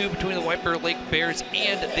 2 between the White Bear Lake Bears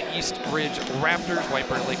and the East Ridge Raptors. White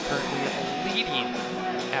Bear Lake currently leading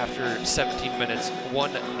after 17 minutes,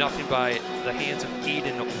 1-0 by the hands of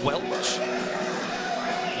Aiden Welch.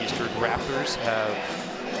 East Ridge Raptors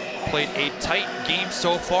have played a tight game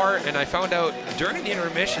so far, and I found out during the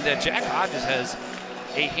intermission that Jack Hodges has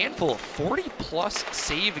a handful of 40-plus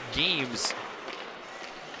save games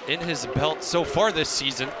in his belt so far this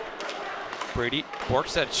season. Brady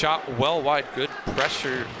works that shot well wide. Good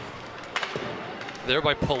pressure there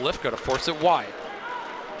by Polifka to force it wide.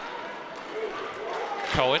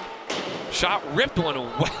 Cohen, shot ripped one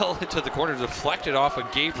well into the corner, deflected off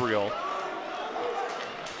of Gabriel.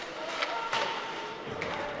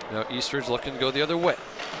 Now Eastridge looking to go the other way.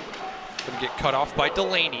 Gonna get cut off by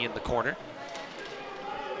Delaney in the corner.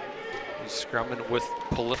 He's scrumming with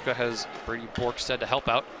Polifka, has Brady Borkstead to help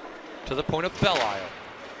out to the point of Belle Isle.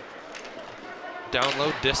 Down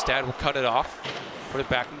low, Distad will cut it off, put it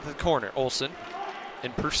back into the corner. Olsen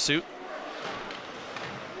in pursuit.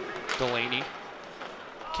 Delaney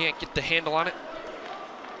can't get the handle on it.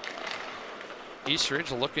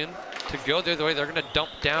 Eastridge looking to go the other way. They're gonna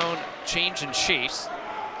dump down, change and chase,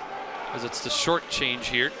 as it's the short change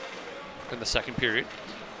here in the second period.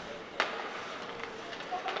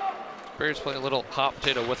 Bears playing a little hot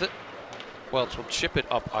potato with it. Welch will chip it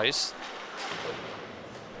up ice.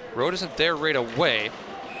 Road isn't there right away.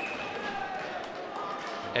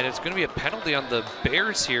 And it's going to be a penalty on the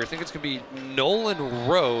Bears here. I think it's going to be Nolan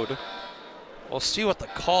Road. We'll see what the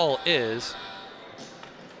call is.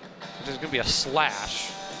 There's going to be a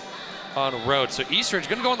slash on Road. So Eastridge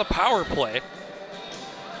going to go on the power play.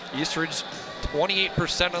 Eastridge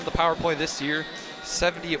 28% on the power play this year.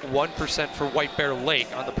 71% for White Bear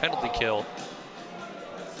Lake on the penalty kill.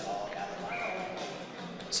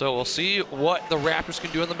 So we'll see what the Raptors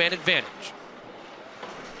can do on the man advantage.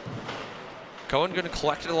 Cohen going to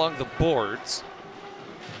collect it along the boards.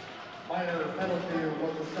 Minor penalty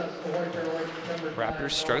was assessed to White Bear Lake.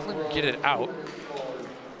 Raptors struggling to get it out.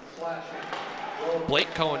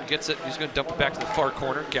 Blake Cohen gets it. He's going to dump it back to the far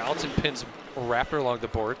corner. Gallatin pins Raptor along the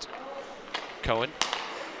boards. Cohen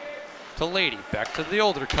to Lady, back to the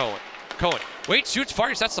older Cohen. Cohen, wait, shoots,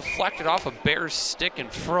 fires, that's deflected off a Bears stick in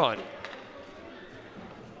front.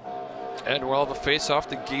 And we'll have a face-off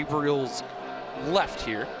to Gabriel's left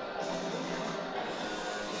here.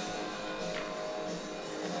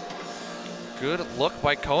 Good look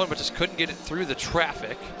by Cohen, but just couldn't get it through the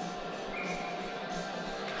traffic.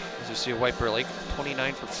 As you see, a White Bear Lake,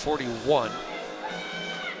 29 for 41.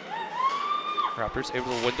 Raptors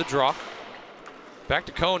able to win the draw. Back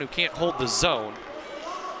to Cohen, who can't hold the zone.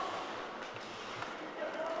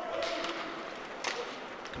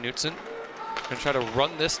 Knutson gonna try to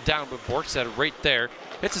run this down, but Borkstead right there.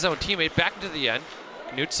 Hits his own teammate back into the end.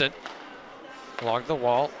 Knutson along the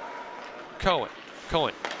wall. Cohen.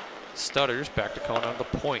 Cohen stutters, back to Cohen on the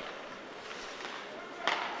point.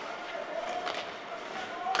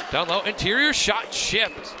 Down low, interior shot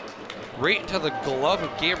chipped right into the glove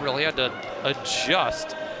of Gabriel. He had to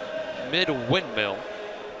adjust mid-windmill.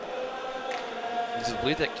 This is a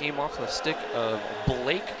bleed that came off the stick of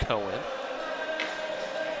Blake Cohen.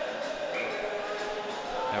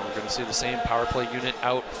 And we're going to see the same power play unit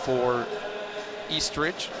out for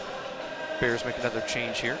Eastridge. Bears make another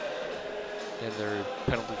change here in their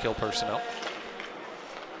penalty kill personnel.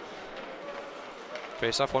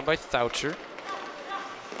 Face-off won by Thoucher.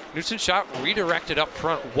 Knutson shot redirected up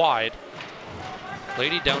front wide.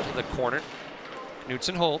 Lady down to the corner.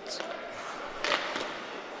 Knutson holds.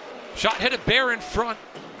 Shot hit a Bear in front.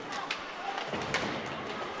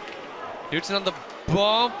 Knutson on the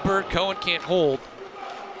bumper. Cohen can't hold.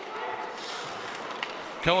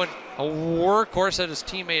 Cohen, a workhorse at his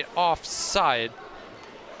teammate offside.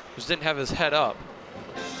 Just didn't have his head up.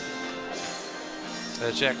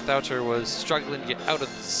 Jack Thoucher was struggling to get out of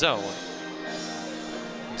the zone.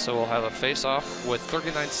 And so we'll have a face-off with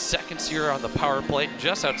 39 seconds here on the power play,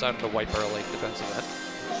 just outside of the White Bear Lake defensive end.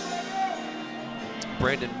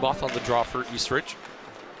 Brandon Muth on the draw for Eastridge.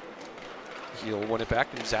 He'll win it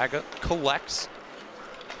back. Gonzaga collects.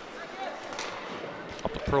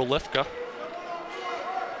 Up to Prolifka.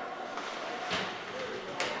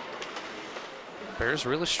 Bears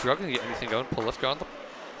really struggling to get anything going. Prolifka on the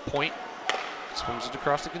point. Swings it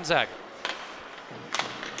across to Gonzaga.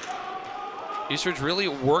 Eastridge really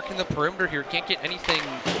working the perimeter here. Can't get anything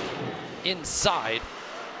inside.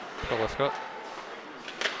 Prolifka.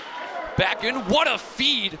 Back in. What a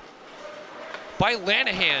feed by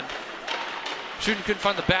Lanahan. Shooting couldn't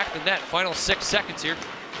find the back of the net. Final 6 seconds here.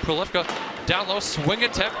 Prolifka down low. Swing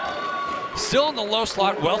attempt. Still in the low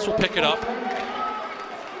slot. Welch will pick it up.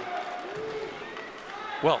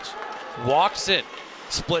 Welch walks in.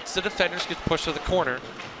 Splits the defenders, gets pushed to the corner.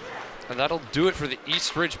 And that'll do it for the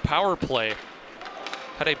Eastridge power play.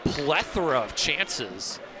 Had a plethora of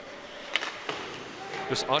chances.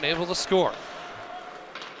 Just unable to score.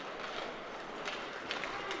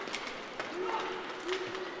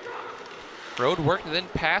 Road working, then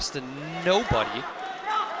pass to nobody.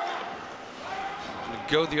 And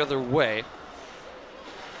go the other way.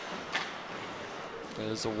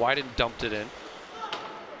 As Wyden dumped it in.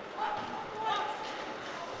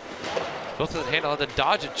 Both of the handle had to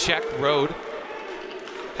dodge a check. Road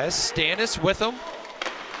has Stannis with him.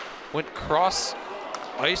 Went cross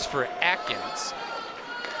ice for Atkins.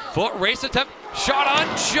 Foot race attempt. Shot on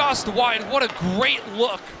just wide. What a great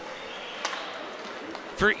look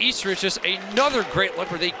for Eastridge. Just another great look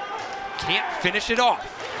where they can't finish it off.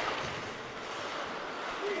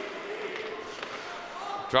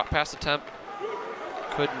 Drop pass attempt.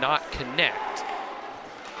 Could not connect.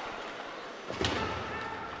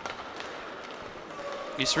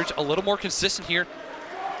 Eastridge a little more consistent here.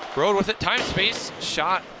 Road with it, time, space,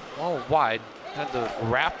 shot all wide. Had to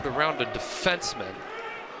wrap it around a defenseman.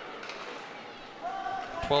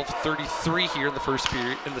 12:33 here in the first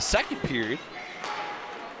period. In the second period,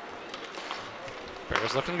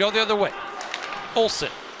 Bears looking to go the other way.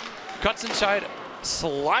 Olsen cuts inside,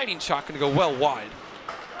 sliding shot going to go well wide.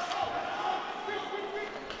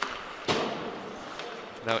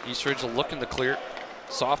 Now Eastridge looking to clear.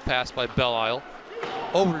 Soft pass by Belle-Isle.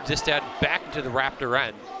 Over to Distad, back into the Raptor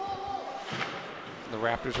end. And the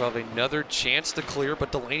Raptors will have another chance to clear,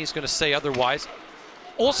 but Delaney's going to say otherwise.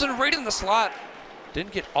 Olsen right in the slot.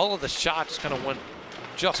 Didn't get all of the shots, kind of went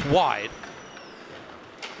just wide.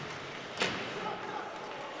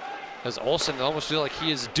 As Olsen almost feel like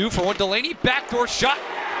he is due for one. Delaney, backdoor shot,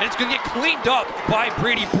 and it's going to get cleaned up by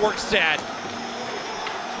Brady Borkstad.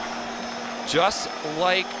 Just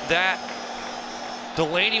like that.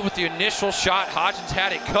 Delaney with the initial shot. Hodgins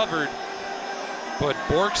had it covered. But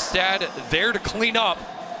Borkstad there to clean up.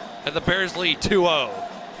 And the Bears lead 2-0.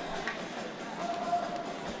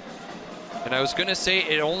 And I was going to say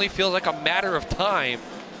it only feels like a matter of time.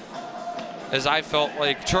 As I felt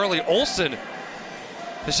like Charlie Olsen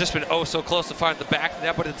has just been oh so close to finding the back of the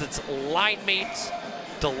net. But it's its line mates,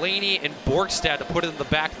 Delaney and Borkstad, to put it in the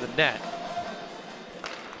back of the net.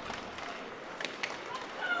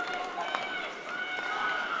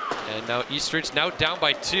 And now Eastridge now down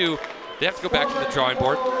by 2. They have to go back to the drawing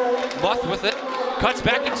board. Muth with it. Cuts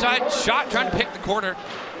back inside. Shot trying to pick the corner.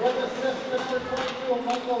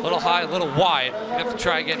 A little high, a little wide. You have to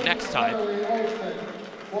try again next time.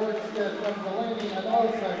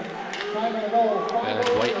 And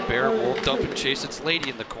White Bear will dump and chase its lady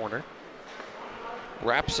in the corner.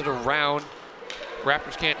 Wraps it around.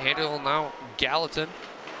 Raptors can't handle it now. Gallatin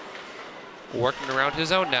working around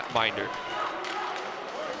his own netminder.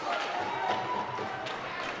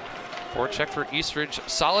 Forward check for Eastridge.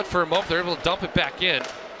 Solid for a moment. They're able to dump it back in.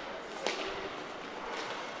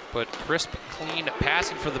 But crisp, clean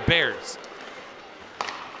passing for the Bears.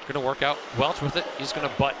 Going to work out. Welch with it. He's going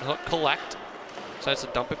to button hook, collect. Decides to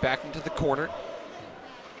dump it back into the corner.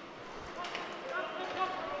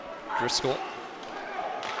 Driscoll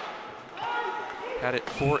had it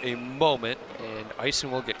for a moment, and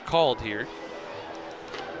icing will get called here.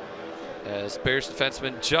 As Bears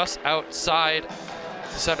defenseman just outside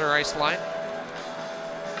the center ice line.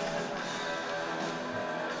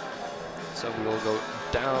 So we will go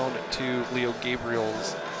down to Leo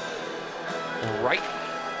Gabriel's right.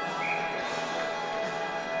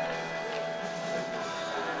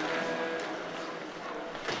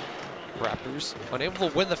 Raptors unable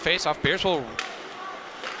to win the faceoff. Bears will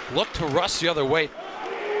look to rush the other way.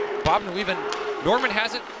 Bob and Weavin. Norman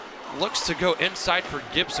has it. Looks to go inside for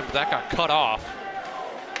Gibson, but that got cut off.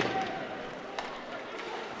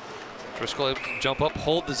 Driscoll able to jump up,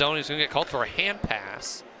 hold the zone. He's going to get called for a hand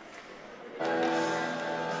pass.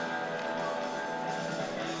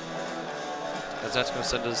 As that's going to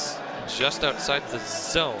send us just outside the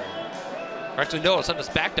zone. Or actually, no, it'll send us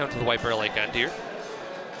back down to the White Bear Lake end here.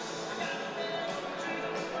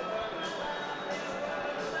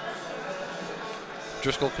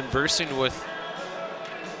 Driscoll conversing with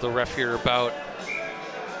the ref here about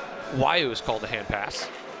why it was called a hand pass.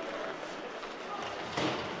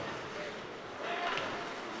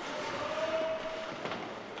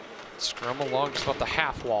 Scrum along just about the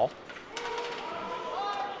half wall.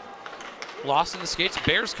 Lost in the skates.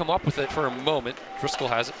 Bears come up with it for a moment. Driscoll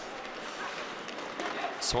has it.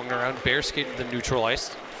 Swung around. Bears skated the neutral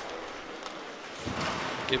ice.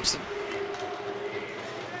 Gibson.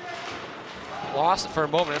 Lost it for a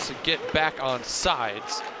moment, has to get back on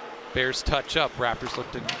sides. Bears touch up. Raptors look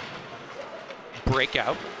to break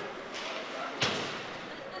out.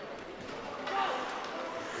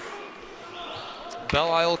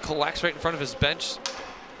 Belle collects right in front of his bench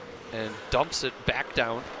and dumps it back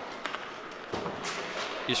down.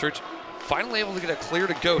 Eastridge finally able to get a clear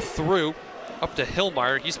to go through up to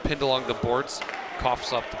Hillmeyer. He's pinned along the boards,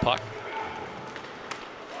 coughs up the puck.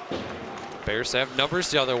 Bears have numbers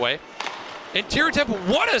the other way. Interior tempo,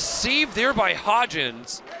 what a save there by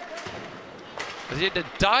Hodgins. He had to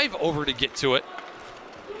dive over to get to it.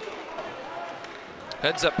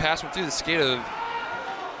 Heads up pass went through the skate of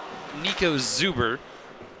Nico Zuber.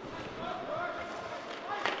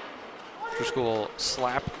 Driscoll will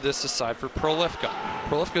slap this aside for Prolifka.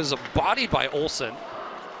 Prolifka is bodied by Olsen.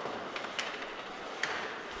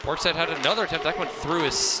 Borkstead had another attempt, that went through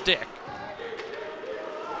his stick.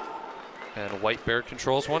 And White Bear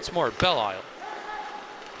controls once more. Belle Isle.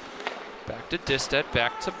 Back to Disted,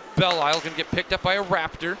 back to Belle Isle. Gonna get picked up by a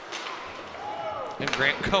Raptor. And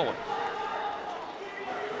Grant Cohen.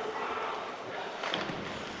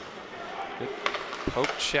 Good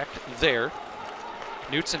poke check there.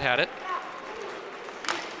 Knutson had it.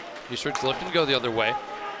 Eastridge looking to go the other way.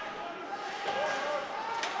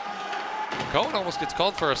 Cohen almost gets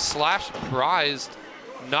called for a slash prized.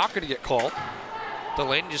 Not gonna get called.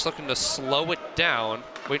 Delaney just looking to slow it down,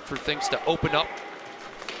 wait for things to open up.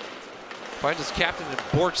 Finds his captain in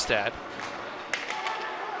Borgstad.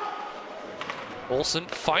 Olsen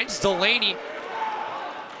finds Delaney.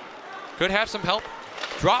 Could have some help.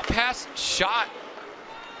 Drop pass, shot.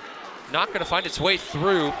 Not going to find its way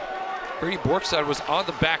through. Brady Borgstad was on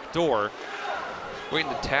the back door,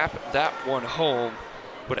 waiting to tap that one home,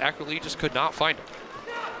 but accurately just could not find it.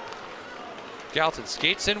 Gallatin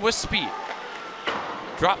skates in with speed.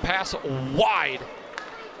 Drop pass wide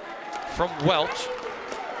from Welch.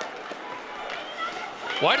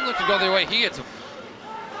 Wyden looked to go the other way. He gets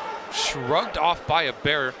shrugged off by a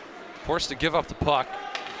Bear, forced to give up the puck.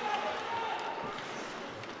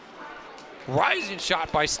 Rising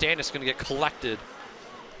shot by Stanis, going to get collected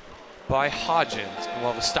by Hodgins. And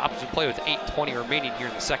we'll have a stoppage in play with 8:20 remaining here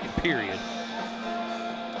in the second period.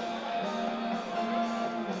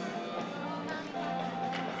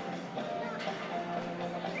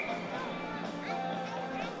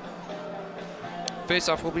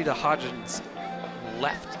 Faceoff will be to Hodgins'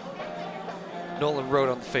 left. Nolan Road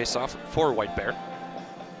on the faceoff for White Bear.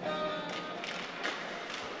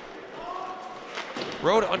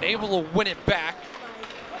 Road unable to win it back.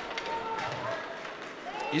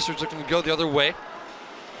 Eastern's looking to go the other way.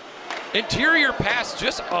 Interior pass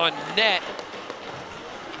just on net.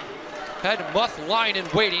 Had Muth line and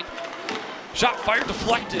waiting. Shot fired,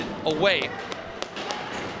 deflected away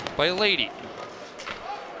by Lady.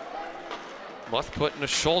 Muth putting a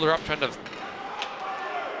shoulder up, trying to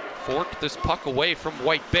fork this puck away from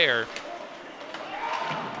White Bear.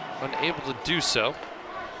 Unable to do so.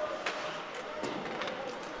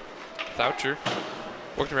 Thoucher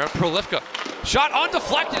working around. Prolifka. Shot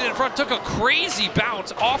undeflected in front. Took a crazy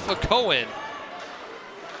bounce off of Cohen.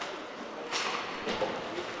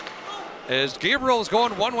 As Gabriel is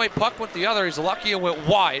going one way, puck went the other. He's lucky and went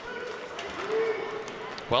wide.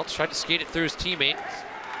 Welch tried to skate it through his teammates.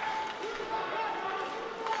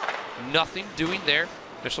 Nothing doing there.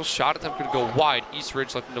 Initial shot attempt going to go wide.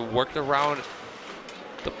 Eastridge looking to work around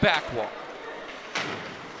the back wall.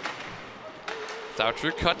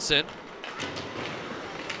 Thoucher cuts in.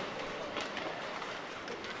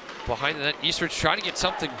 Behind the net, Eastridge trying to get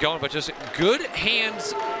something going, but just good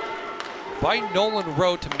hands by Nolan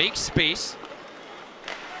Rowe to make space.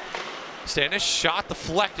 Stanis shot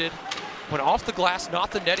deflected. Went off the glass, not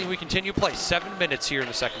the netting. We continue play. 7 minutes here in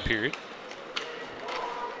the second period.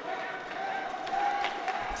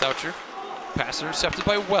 Thoucher, pass intercepted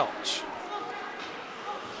by Welch.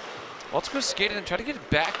 Welch going to skate it and try to get it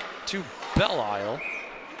back to Belle-Isle.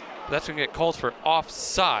 That's going to get called for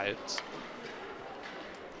offsides.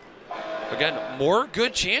 Again, more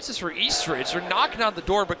good chances for Eastridge. They're knocking on the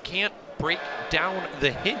door but can't break down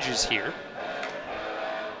the hinges here.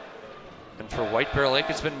 And for White Bear Lake,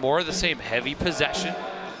 it's been more of the same. Heavy possession.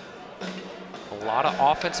 A lot of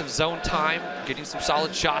offensive zone time, getting some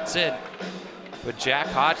solid shots in. But Jack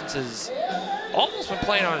Hodgins has almost been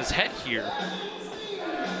playing on his head here.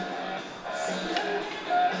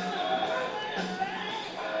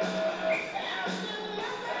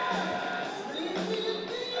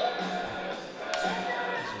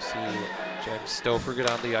 As you see Jack Stouffer get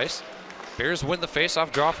on the ice. Bears win the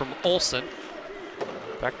faceoff draw from Olsen.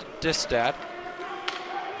 Back to Distad.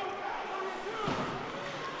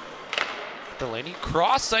 Delaney,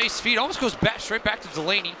 cross ice feed, almost goes back, straight back to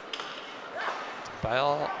Delaney.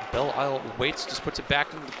 Belle-Isle waits, just puts it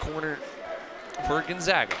back into the corner for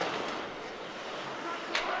Gonzaga.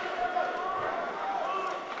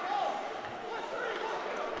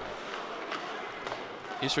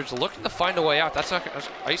 Eastridge looking to find a way out. That's not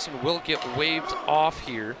icing will get waved off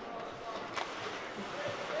here.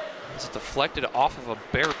 It's deflected off of a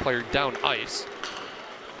Bear player down ice.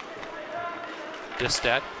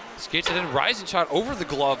 Distad skates it in, rising shot over the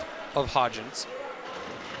glove of Hodgins.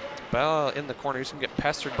 Bell in the corner, he's gonna get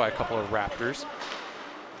pestered by a couple of Raptors.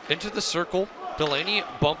 Into the circle, Delaney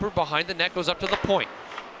bumper behind the net, goes up to the point.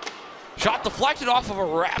 Shot deflected off of a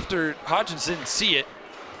Raptor, Hodgins didn't see it.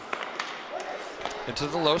 Into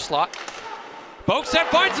the low slot. Bogstad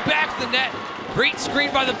finds the back of the net. Great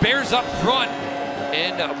screen by the Bears up front.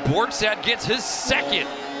 And Borgstad gets his second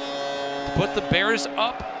to put the Bears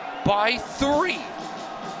up by 3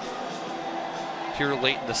 here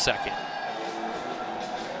late in the second.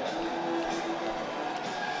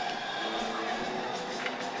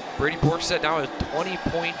 Brady Borgstad now has 20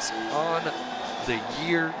 points on the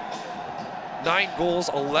year. 9 goals,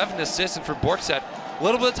 11 assists, and for Borgstad, a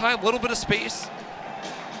little bit of time, a little bit of space.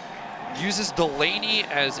 Uses Delaney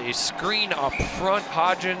as a screen up front.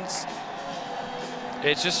 Hodgins.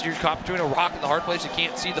 It's just you're caught between a rock and the hard place. You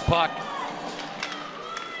can't see the puck.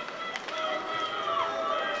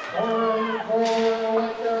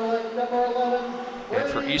 And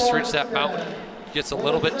for Eastridge, that mountain gets a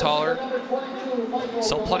little bit taller.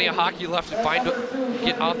 Still plenty of hockey left to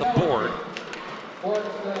get on the board.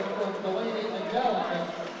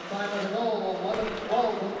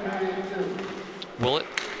 Willett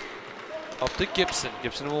up to Gibson.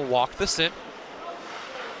 Gibson will walk this in.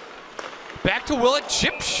 Back to Willett,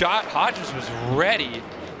 chip shot. Hodgins was ready,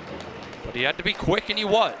 but he had to be quick, and he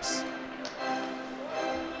was.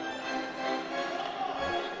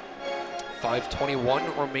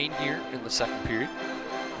 5:21 remain here in the second period.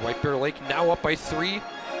 White Bear Lake now up by 3.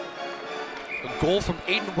 A goal from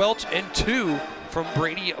Aiden Welch and 2 from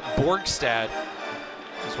Brady Borgstad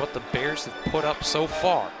is what the Bears have put up so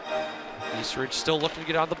far. Eastridge still looking to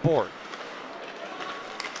get on the board.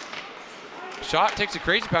 Shot takes a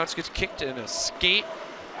crazy bounce, gets kicked in a skate.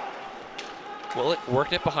 Willett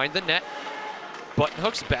working it behind the net. Button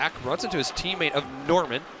hooks back, runs into his teammate of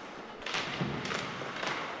Norman.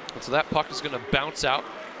 And so that puck is going to bounce out.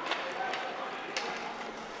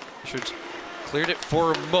 Should cleared it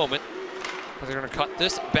for a moment. But they're going to cut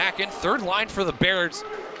this back in. Third line for the Bears.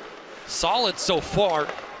 Solid so far.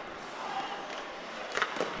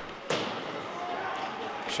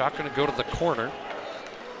 Shot going to go to the corner.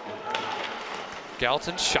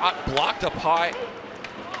 Gallatin shot blocked up high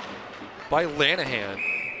by Lanahan.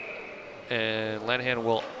 And Lanahan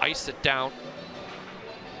will ice it down.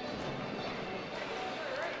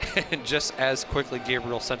 And just as quickly,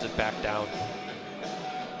 Gabriel sent it back down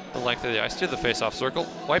the length of the ice to the face-off circle.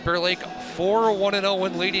 White Bear Lake 4-1-0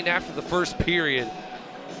 when leading after the first period.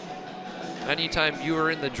 Anytime you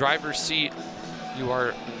are in the driver's seat, you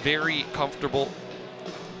are very comfortable.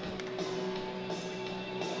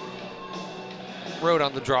 Road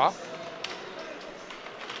on the draw.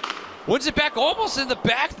 Wins it back almost in the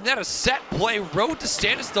back, and then a set play. Road to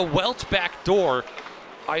Stannis, the Welch back door.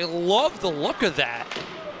 I love the look of that.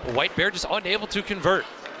 White Bear just unable to convert.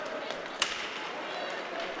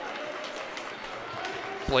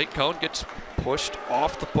 Blake Cohn gets pushed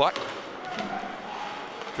off the puck.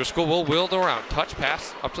 Driscoll will wheel it around. Touch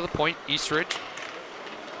pass up to the point. Eastridge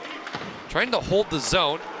trying to hold the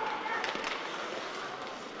zone.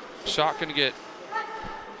 Shot gonna get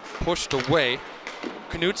pushed away.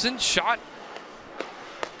 Knutson shot.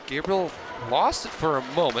 Gabriel lost it for a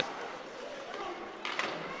moment.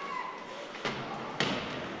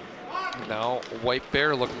 Now White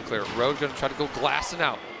Bear looking clear. Road gonna try to go glassing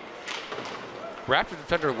out. Raptor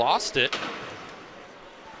defender lost it.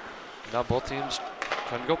 Now both teams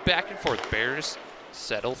trying to go back and forth. Bears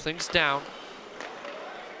settle things down.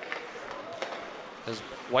 As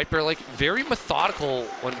White Bear Lake very methodical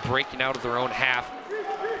when breaking out of their own half.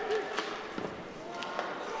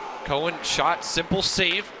 Cohen shot, simple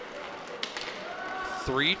save.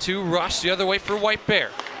 3-2 rush the other way for White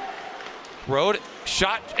Bear. Road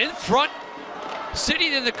shot in front.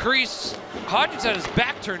 Sitting in the crease. Hodgins had his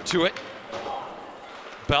back turned to it.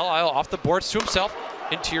 Belle Isle off the boards to himself.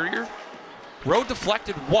 Interior. Road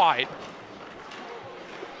deflected wide.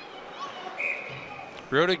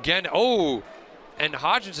 Road again. Oh, and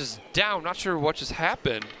Hodgins is down. Not sure what just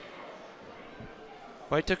happened.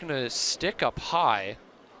 White took a stick up high.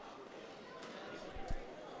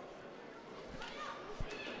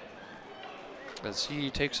 As he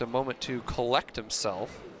takes a moment to collect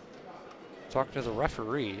himself. Talking to the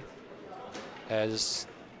referee. As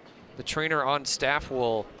the trainer on staff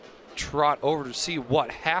will trot over to see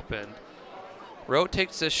what happened. Rowe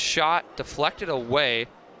takes this shot, deflected away.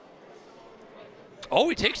 Oh,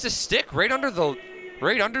 he takes the stick right under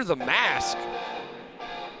the mask.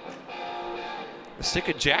 The stick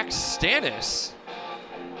of Jack Stannis.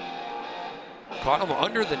 Caught him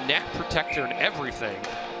under the neck protector and everything.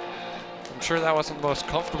 I'm sure that wasn't the most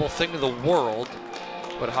comfortable thing in the world,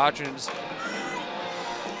 but Hodgins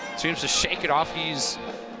seems to shake it off. He's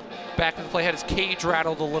back in the play, had his cage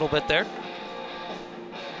rattled a little bit there.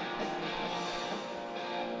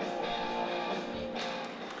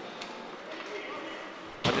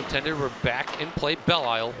 Unintended, we're back in play. Belle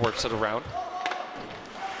Isle works it around.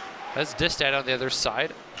 That's Distad on the other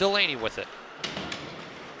side. Delaney with it.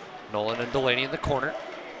 Nolan and Delaney in the corner.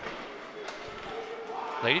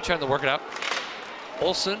 Lady trying to work it out.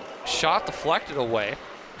 Olsen, shot deflected away.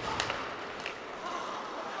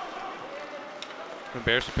 And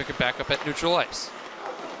Bears will pick it back up at neutral ice.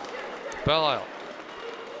 Belle Isle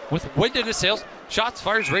with wind in his sails. Shots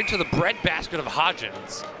fires right into the breadbasket of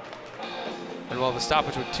Hodgins. And we'll have a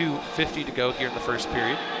stoppage with 2:50 to go here in the first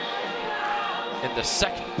period. In the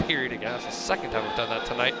second period, again, that's the second time we've done that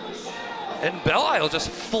tonight. And Belle Isle just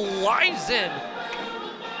flies in.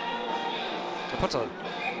 It puts a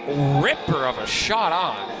ripper of a shot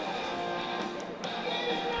on.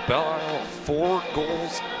 Belle Isle, 4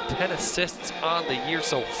 goals, 10 assists on the year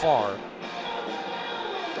so far.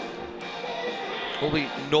 Will be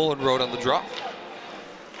Nolan Road on the drop.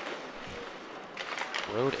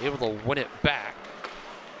 Road able to win it back.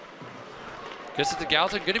 Gets it to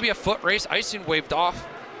Gallatin. Going to be a foot race. Icing waved off.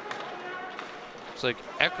 Looks like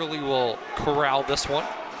Eckerly will corral this one.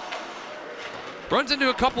 Runs into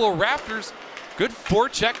a couple of Raptors. Good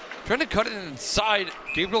forecheck. Trying to cut it inside.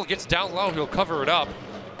 Gabriel gets down low. He'll cover it up.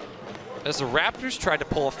 As the Raptors tried to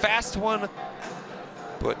pull a fast one,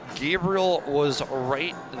 but Gabriel was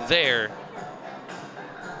right there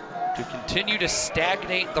to continue to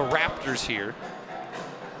stagnate the Raptors here.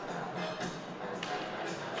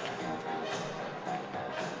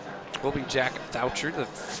 Will be Jack Thoucher, the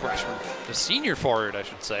freshman, the senior forward, I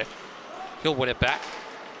should say. He'll win it back.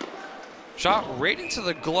 Shot right into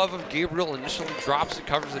the glove of Gabriel, initially drops and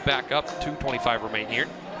covers it back up. 2:25 remain here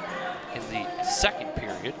in the second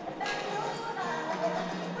period.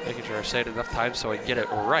 Making sure I say it enough times so I get it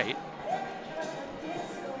right.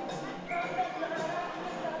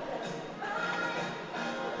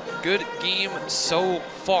 Good game so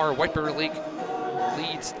far. White Bear League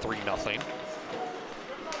leads 3-0.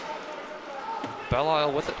 Belle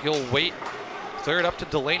Isle with it, he'll wait. Clear it up to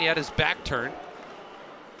Delaney at his back turn.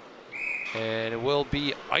 And it will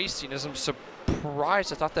be icing, as I'm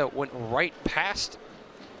surprised. I thought that went right past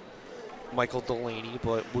Michael Delaney,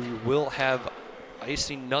 but we will have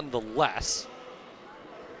icing nonetheless.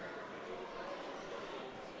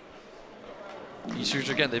 Easters,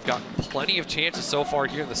 again, they've got plenty of chances so far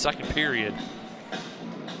here in the second period.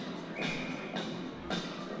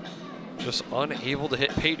 Just unable to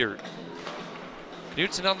hit pay dirt.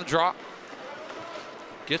 Knutson on the drop.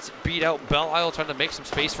 gets beat out. Belle trying to make some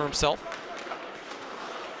space for himself.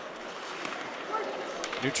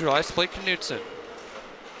 Neutralized play Knutson.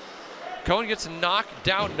 Cohen gets knocked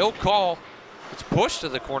down, no call. It's pushed to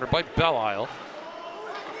the corner by Belle.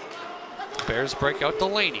 Bears break out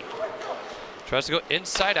Delaney. Tries to go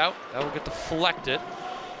inside out. That will get deflected.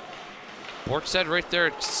 Borkstead right there,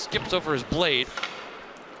 it skips over his blade.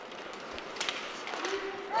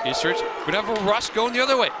 Eastridge would have a rush going the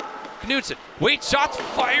other way. Knutson, wait, shots,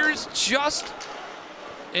 fires just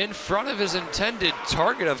in front of his intended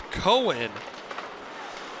target of Cohen.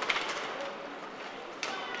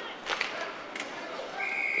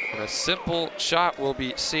 And a simple shot will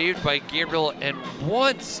be saved by Gabriel, and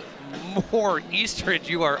once more, Eastridge,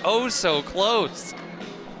 you are oh so close.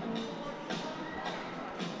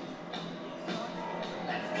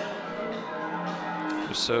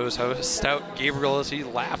 Just shows how stout Gabriel is. He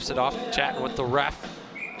laughs it off, chatting with the ref.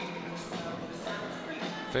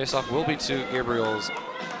 Face-off will be to Gabriel's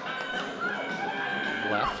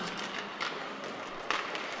left.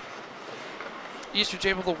 Eastridge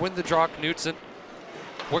able to win the draw. Knutson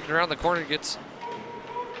working around the corner, gets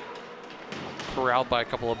corralled by a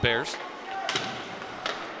couple of Bears.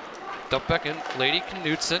 Dump back in, Lady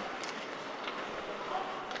Knutson.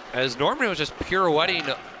 As Norman was just pirouetting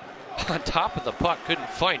on top of the puck, couldn't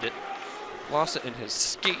find it. Lost it in his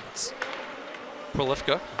skates.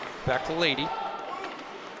 Prolifka, back to Lady.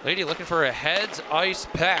 Lady looking for a heads ice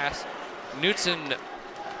pass. Knutson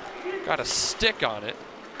got a stick on it.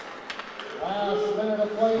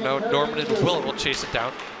 Now Norman and Willett will chase it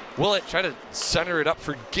down. Willett try to center it up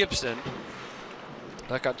for Gibson.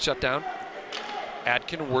 That got shut down.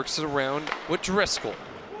 Adkin works it around with Driscoll.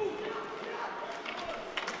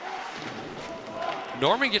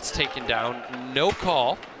 Norman gets taken down, no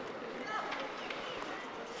call.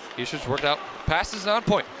 Eastridge worked out, passes on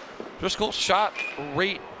point. Driscoll shot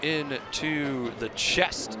right into the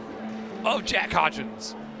chest of Jack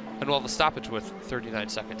Hodgins. And we'll have a stoppage with 39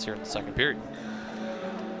 seconds here in the second period.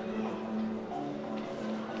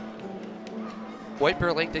 White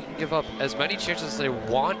Bear Lake, they can give up as many chances as they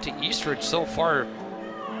want to Eastridge so far.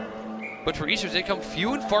 But for Eastridge, they come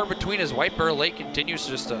few and far between as White Bear Lake continues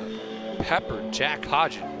just to pepper Jack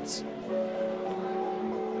Hodgins.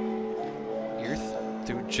 You're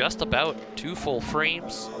through just about 2 full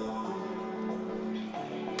frames.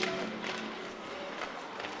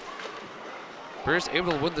 Bears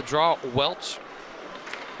able to win the draw. Welch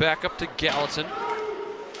back up to Gallatin.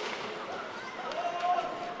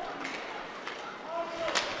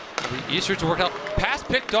 Eastridge to work out. Pass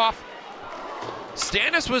picked off.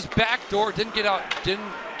 Stannis was backdoor, didn't get out,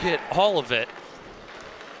 didn't get all of it.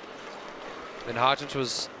 And Hodgins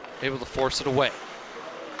was able to force it away.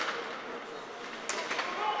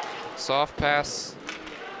 Soft pass,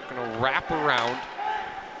 gonna wrap around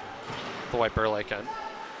the White Bear Lake end.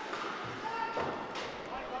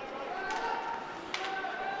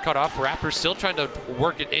 Cut off, Raptors still trying to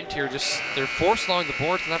work it into here. Just they're forced along the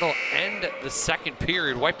boards, and that'll end the second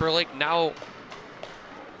period. White Bear Lake now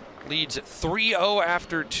leads 3-0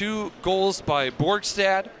 after 2 goals by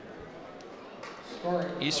Borgstad.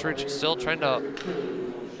 Eastridge still trying to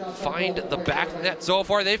find the back of the net. So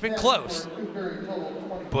far, they've been close,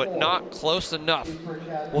 but not close enough.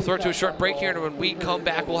 We'll throw it to a short break here, and when we come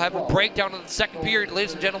back, we'll have a breakdown of the second period.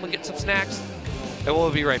 Ladies and gentlemen, get some snacks, and we'll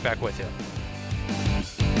be right back with you.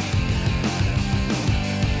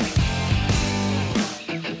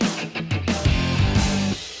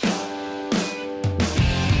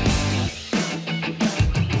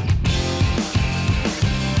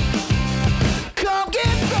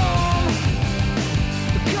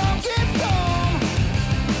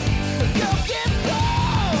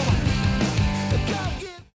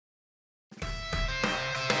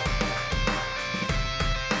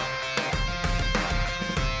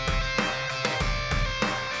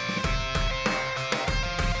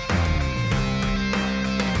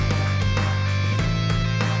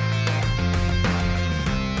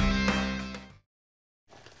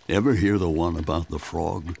 Ever hear the one about the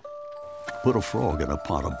frog? Put a frog in a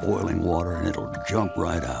pot of boiling water and it'll jump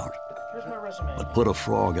right out. But put a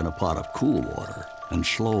frog in a pot of cool water and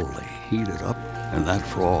slowly heat it up, and that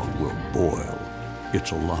frog will boil.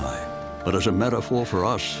 It's a lie. But as a metaphor for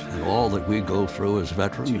us and all that we go through as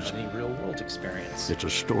veterans, real-world experience. It's a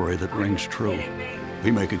story that rings true.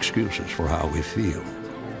 We make excuses for how we feel.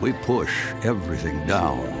 We push everything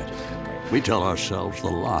down. We tell ourselves the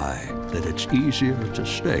lie that it's easier to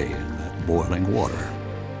stay in that boiling water,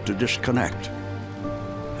 to disconnect.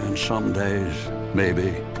 And some days,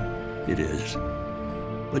 maybe, it is.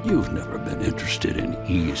 But you've never been interested in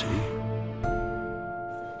easy.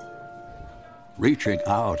 Reaching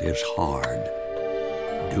out is hard.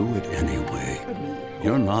 Do it anyway.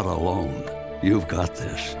 You're not alone. You've got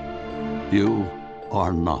this. You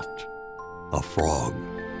are not a frog.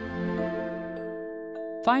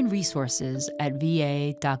 Find resources at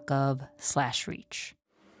va.gov/reach.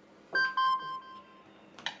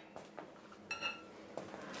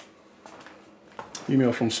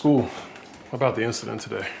 Email from school about the incident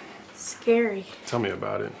today. Scary. Tell me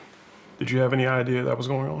about it. Did you have any idea that was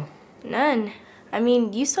going on? None. I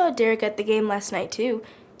mean, you saw Derek at the game last night, too.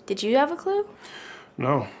 Did you have a clue?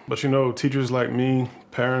 No, but you know, teachers like me,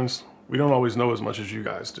 parents, we don't always know as much as you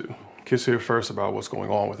guys do. Kids hear first about what's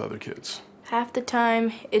going on with other kids. Half the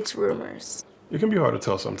time, it's rumors. It can be hard to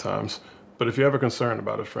tell sometimes, but if you're ever concerned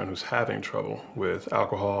about a friend who's having trouble with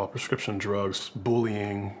alcohol, prescription drugs,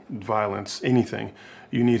 bullying, violence, anything,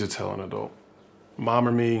 you need to tell an adult. Mom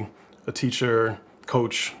or me, a teacher,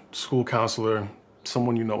 coach, school counselor,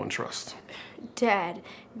 someone you know and trust. Dad,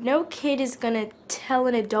 no kid is gonna tell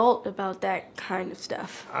an adult about that kind of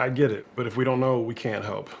stuff. I get it, but if we don't know, we can't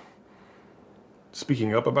help.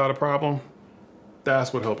 Speaking up about a problem,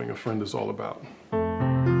 that's what helping a friend is all about.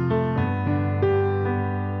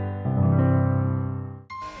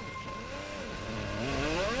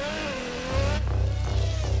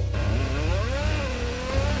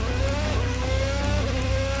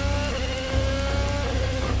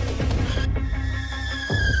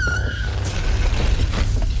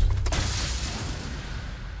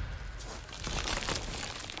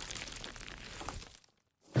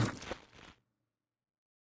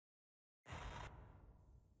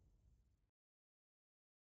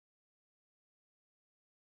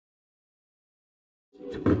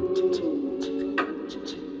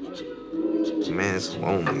 Man, it's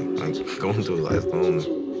lonely. Like, going through life's lonely.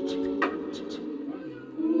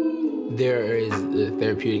 There is the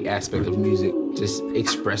therapeutic aspect of music, just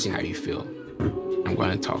expressing how you feel. I'm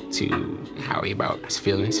going to talk to Howie about his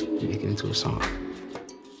feelings, make it into a song.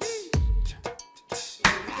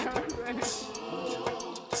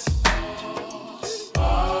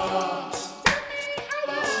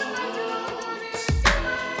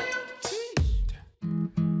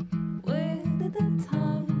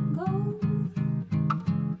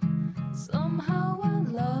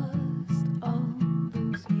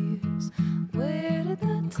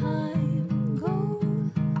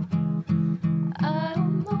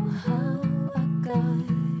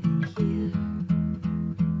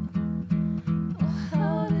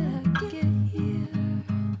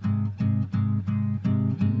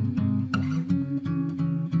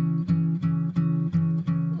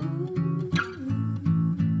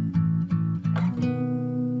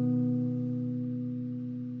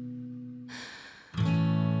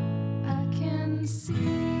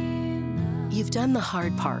 You've done the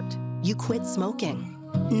hard part. You quit smoking.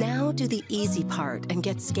 Now do the easy part and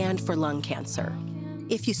get scanned for lung cancer.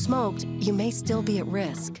 If you smoked, you may still be at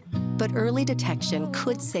risk, but early detection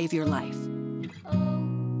could save your life.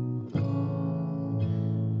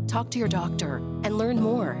 Talk to your doctor and learn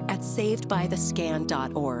more at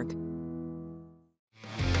savedbythescan.org.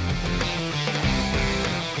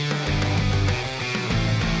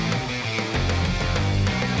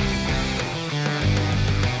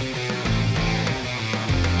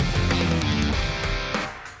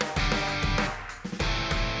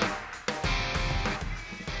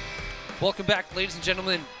 Welcome back, ladies and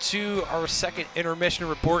gentlemen, to our second intermission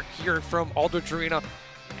report here from Aldrich Arena.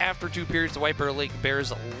 After 2 periods, the White Bear Lake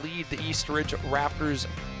Bears lead the East Ridge Raptors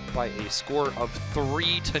by a score of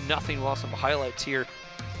 3-0. We'll have some highlights here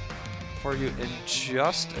for you in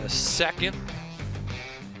just a second.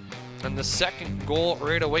 And the second goal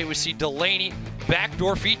right away, we see Delaney,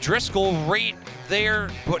 backdoor feed, Driscoll right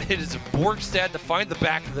there, but it is Borgstad to find the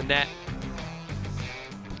back of the net.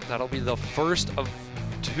 That'll be the first of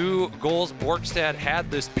 2 goals Borgstad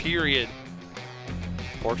had this period.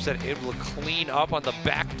 Borgstad able to clean up on the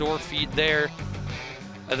backdoor feed there.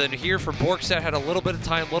 And then here for Borgstad, had a little bit of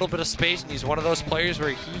time, a little bit of space, and he's one of those players where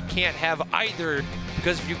he can't have either,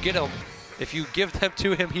 because if you give them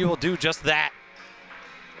to him, he will do just that.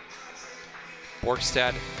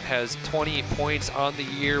 Borgstad has 20 points on the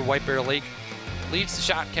year. White Bear Lake leads the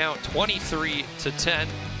shot count 23-10.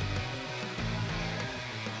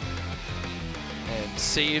 And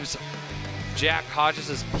saves. Jack Hodges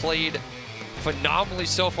has played phenomenally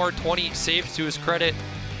so far, 20 saves to his credit,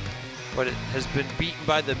 but it has been beaten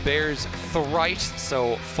by the Bears thrice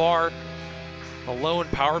so far. A lone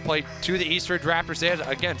power play to the East Ridge Raptors. They had,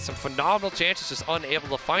 again, some phenomenal chances, just unable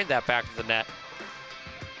to find that back of the net.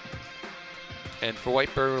 And for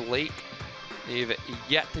White Bear Lake, They've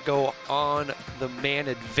yet to go on the man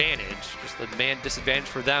advantage, just the man disadvantage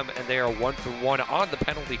for them, and they are 1 for 1 on the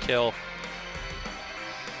penalty kill.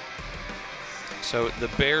 So the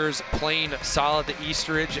Bears playing solid, the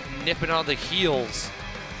Eastridge nipping on the heels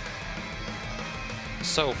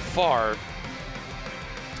so far.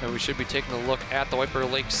 And we should be taking a look at the White Bear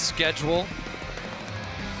Lake schedule.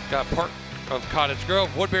 Got Park of Cottage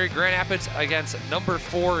Grove, Woodbury, Grand Rapids against number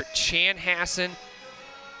 4 Chanhassen.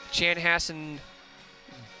 Chanhassen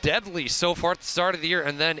deadly so far at the start of the year,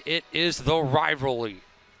 and then it is the rivalry.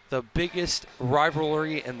 The biggest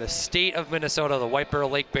rivalry in the state of Minnesota. The White Bear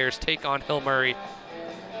Lake Bears take on Hill Murray.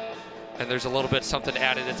 And there's a little bit something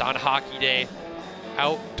added. It's on hockey day.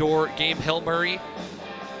 Outdoor game. Hill Murray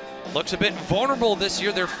looks a bit vulnerable this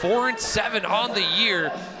year. They're 4-7 on the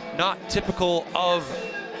year. Not typical of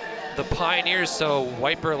the Pioneers. So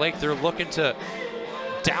White Bear Lake, they're looking to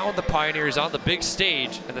down the Pioneers on the big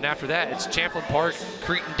stage. And then after that, it's Champlain Park,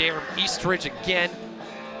 Cretin, Durham, Eastridge again,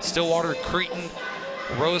 Stillwater, Cretin,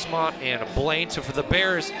 Rosemont, and Blaine. So for the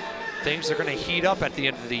Bears, things are going to heat up at the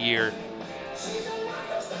end of the year.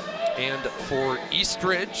 And for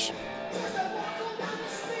Eastridge,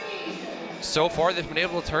 so far they've been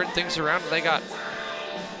able to turn things around. They got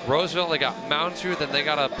Roseville, they got Mounds View, then they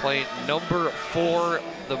got to play number 4,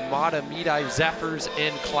 the Matamidi Zephyrs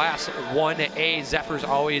in Class 1A. Zephyrs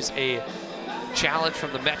always a challenge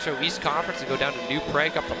from the Metro East Conference. They go down to New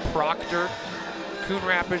Prague, up to Proctor, Coon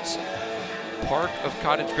Rapids, Park of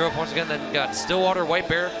Cottage Grove. Once again, then you got Stillwater, White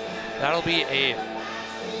Bear. That'll be a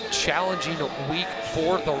challenging week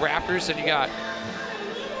for the Raptors. And you got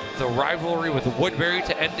the rivalry with Woodbury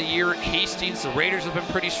to end the year. Hastings, the Raiders have been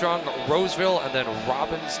pretty strong. Roseville, and then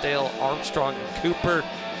Robbinsdale, Armstrong, and Cooper.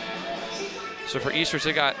 So for Eastridge,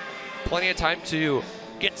 they got plenty of time to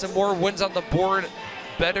get some more wins on the board,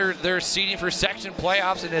 better their seeding for section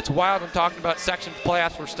playoffs. And it's wild, I'm talking about section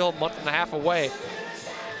playoffs. We're still a month and a half away.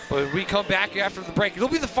 But when we come back after the break, it'll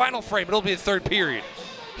be the final frame. It'll be the third period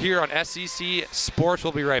here on SEC Sports.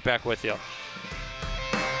 We'll be right back with you.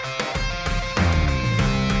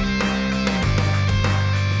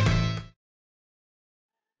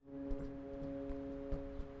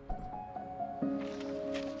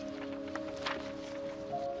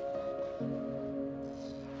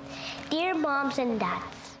 Dear moms and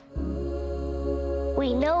dads,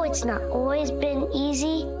 we know it's not always been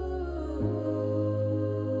easy,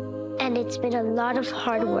 and it's been a lot of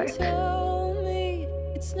hard work.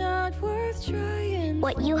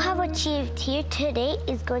 What you have achieved here today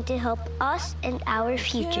is going to help us and our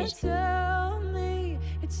futures.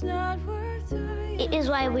 It is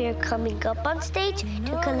why we are coming up on stage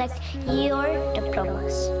to collect your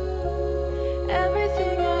diplomas.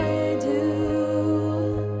 Everything I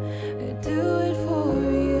do it for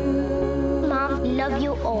you. Mom, love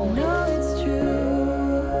you always. No, it's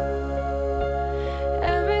true.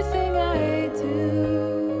 Everything I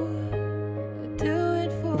do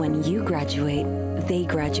it for you. When you graduate, they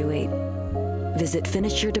graduate. Visit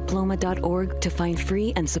finishyourdiploma.org to find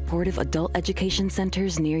free and supportive adult education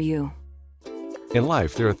centers near you. In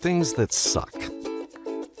life, there are things that suck,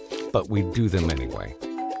 but we do them anyway.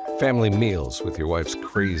 Family meals with your wife's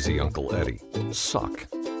crazy Uncle Eddie suck,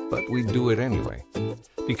 but we do it anyway.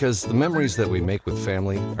 Because the memories that we make with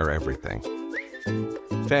family are everything.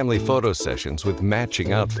 Family photo sessions with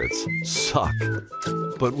matching outfits suck,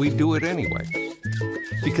 but we do it anyway.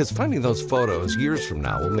 Because finding those photos years from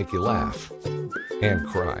now will make you laugh and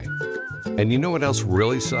cry. And you know what else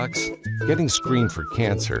really sucks? Getting screened for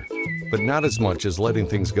cancer, but not as much as letting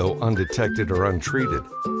things go undetected or untreated.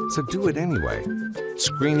 So do it anyway.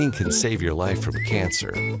 Screening can save your life from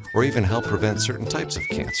cancer, or even help prevent certain types of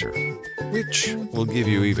cancer, which will give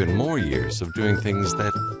you even more years of doing things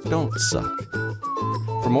that don't suck.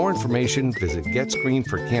 For more information, visit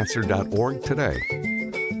getscreenedforcancer.org today.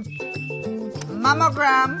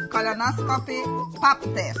 Mammogram, colonoscopy, pap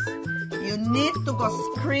test. You need to go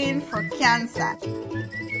screen for cancer.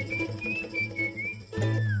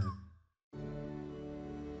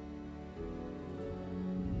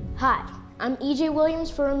 Hi, I'm EJ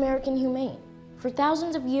Williams for American Humane. For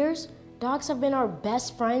thousands of years, dogs have been our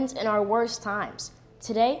best friends in our worst times.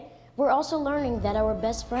 Today, we're also learning that our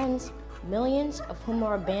best friends, millions of whom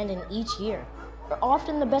are abandoned each year, are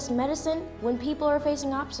often the best medicine when people are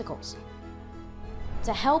facing obstacles.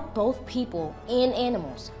 To help both people and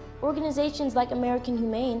animals, organizations like American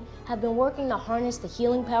Humane have been working to harness the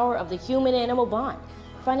healing power of the human-animal bond,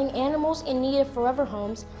 finding animals in need of forever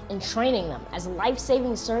homes and training them as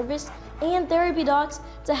life-saving service and therapy dogs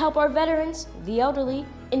to help our veterans, the elderly,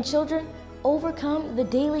 and children overcome the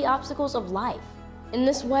daily obstacles of life. In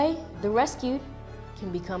this way, the rescued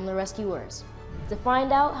can become the rescuers. To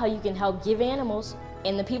find out how you can help give animals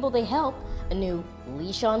and the people they help a new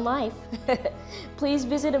leash on life, please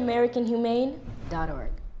visit AmericanHumane.org.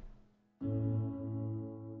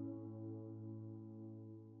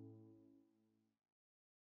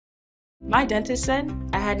 My dentist said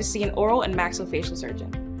I had to see an oral and maxillofacial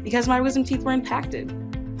surgeon because my wisdom teeth were impacted.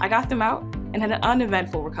 I got them out and had an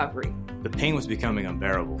uneventful recovery. The pain was becoming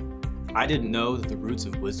unbearable. I didn't know that the roots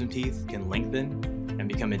of wisdom teeth can lengthen and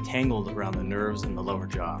become entangled around the nerves in the lower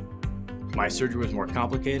jaw. My surgery was more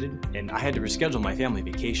complicated, and I had to reschedule my family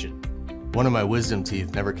vacation. One of my wisdom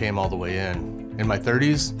teeth never came all the way in. In my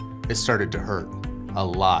 30s, it started to hurt. A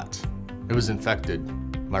lot. It was infected.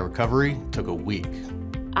 My recovery took a week.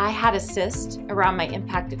 I had a cyst around my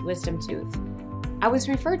impacted wisdom tooth. I was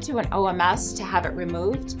referred to an OMS to have it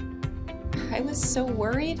removed. I was so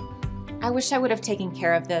worried. I wish I would have taken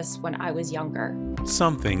care of this when I was younger.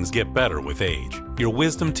 Some things get better with age. Your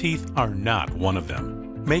wisdom teeth are not one of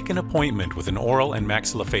them. Make an appointment with an oral and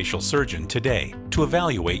maxillofacial surgeon today to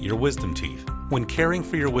evaluate your wisdom teeth. When caring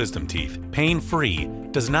for your wisdom teeth, pain-free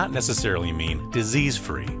does not necessarily mean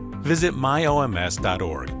disease-free. Visit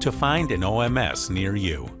myoms.org to find an OMS near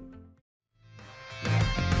you.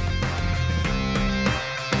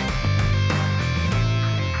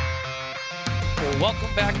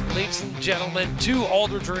 Welcome back, ladies and gentlemen, to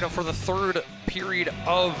Aldrich Arena for the third period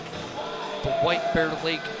of the White Bear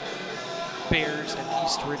Lake Bears and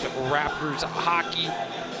East Ridge Raptors hockey.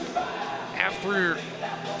 After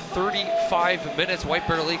 35 minutes, White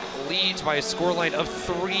Bear Lake leads by a scoreline of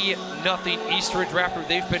 3-0 East Ridge Raptors.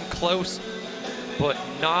 They've been close, but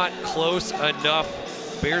not close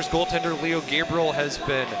enough. Bears goaltender Leo Gabriel has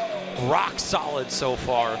been rock solid so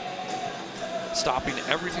far, stopping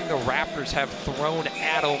everything the Raptors have thrown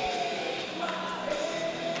at him.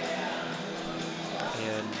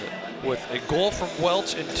 And with a goal from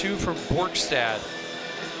Welch and 2 from Borgstad,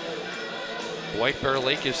 White Bear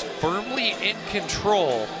Lake is firmly in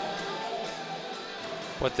control.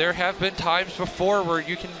 But there have been times before where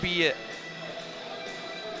you can be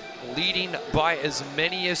leading by as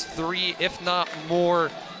many as 3, if not more.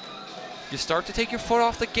 You start to take your foot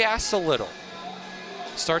off the gas a little.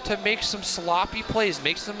 Start to make some sloppy plays,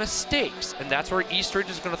 make some mistakes, and that's where East Ridge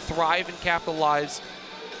is going to thrive and capitalize.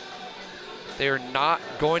 They are not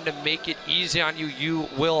going to make it easy on you. You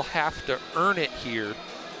will have to earn it here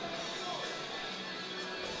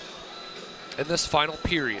in this final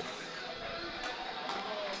period.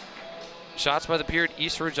 Shots by the period,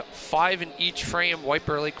 East Ridge 5 in each frame, White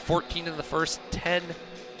Bear Lake 14 in the first, 10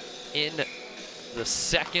 in the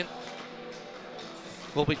second.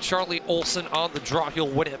 Will be Charlie Olson on the draw. He'll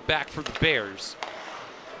win it back for the Bears.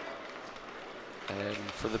 And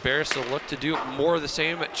for the Bears to look to do more of the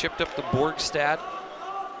same, chipped up the Borgstad.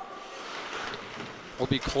 Will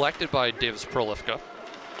be collected by Davis Prolifka.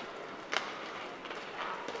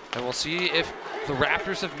 And we'll see if the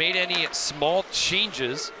Raptors have made any small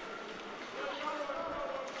changes.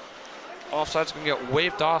 Offside's gonna get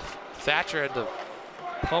waved off. Thatcher had to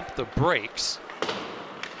pump the brakes.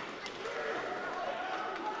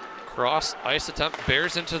 Cross ice attempt,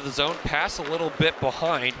 Bears into the zone, pass a little bit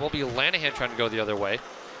behind. Will be Lanahan trying to go the other way.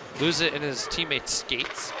 Lose it in his teammate's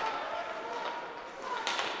skates.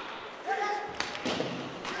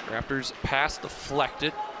 Raptors pass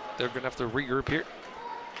deflected. They're gonna have to regroup here.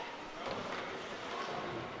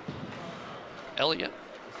 Elliott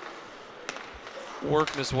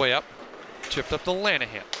working his way up, chipped up to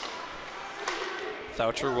Lanahan.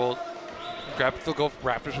 Thatcher will grab it,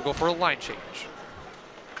 Raptors will go for a line change.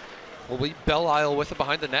 Will be Belle-Isle with it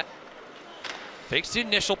behind the net. Fakes the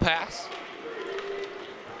initial pass.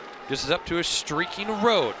 Gives it up to a streaking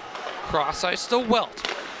Road. Cross ice to Welch.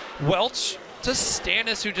 Welch to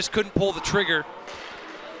Stannis, who just couldn't pull the trigger.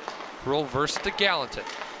 Roll versus to Gallatin.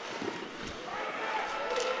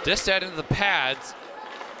 Distad into the pads.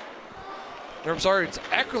 Or, I'm sorry, it's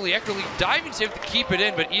Eckerly. Eckerly diving safe to keep it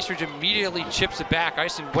in, but Eastridge immediately chips it back.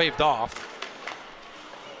 Icing waved off.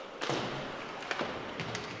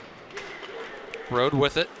 Road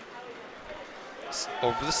with it.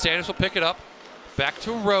 Over the Stannis will pick it up. Back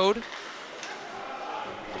to Road.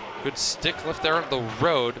 Good stick lift there on the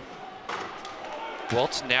Road.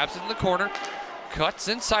 Welch nabs it in the corner. Cuts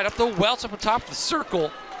inside up to Welch up on top of the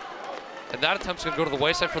circle. And that attempt's going to go to the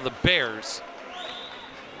wayside for the Bears.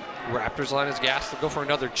 Raptors line his gas to go for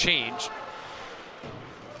another change.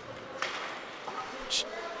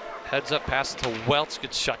 Heads up pass to Welch,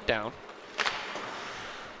 gets shut down.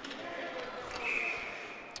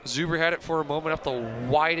 Zuber had it for a moment up the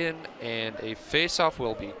widen, and a face-off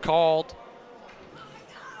will be called.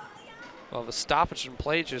 Well, the stoppage in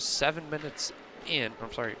play just 7 minutes in.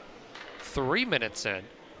 I'm sorry, 3 minutes in.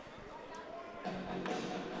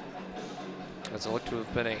 As it looked to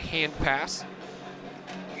have been a hand pass.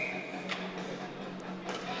 Hank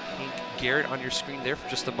Garrett on your screen there for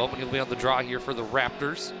just a moment. He'll be on the draw here for the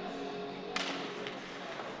Raptors.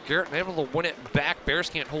 Garrett able to win it back. Bears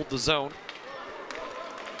can't hold the zone.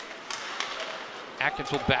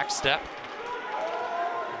 Atkins will backstep.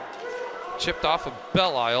 Chipped off of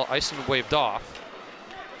Belle-Isle. Ison waved off.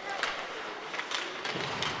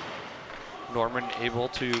 Norman able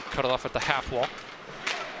to cut it off at the half wall.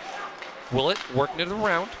 Willett working it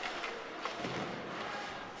around.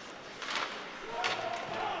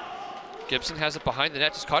 Gibson has it behind the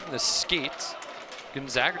net, just caught in the skates.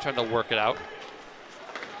 Gonzaga trying to work it out.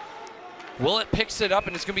 Willett picks it up,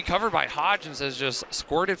 and it's going to be covered by Hodgins, as just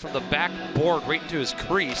squirted from the backboard right into his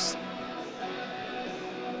crease.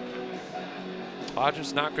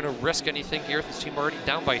 Hodgins not going to risk anything here with his team already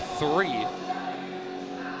down by 3.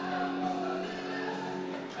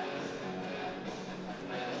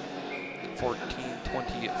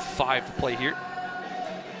 .25 to play here.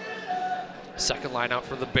 Second line out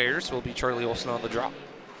for the Bears will be Charlie Olsen on the drop.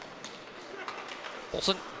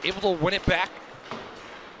 Olsen able to win it back.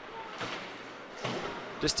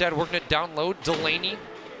 Distad working it down low. Delaney.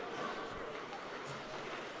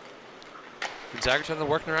 Gonzaga trying to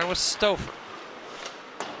working around with Stouffer.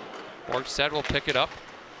 Morgstad will pick it up.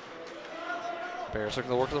 Bears looking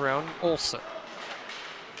to work it around Olsen.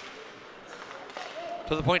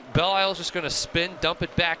 To the point, Belle-Isle's just going to spin, dump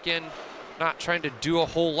it back in, not trying to do a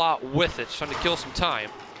whole lot with it, just trying to kill some time.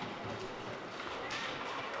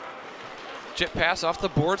 Chip pass off the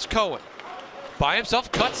boards, Cohen. By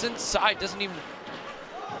himself, cuts inside, doesn't even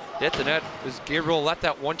hit the net as Gabriel let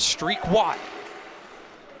that one streak wide.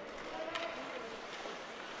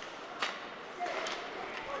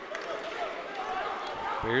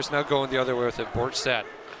 Bears now going the other way with it, Borgstad.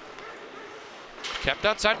 Kept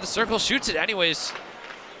outside of the circle, shoots it anyways.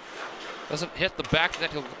 Doesn't hit the back of the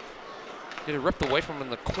net, he'll get it ripped away from him in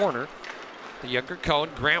the corner. The younger Cohen,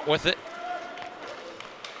 Grant with it.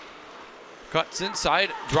 Cuts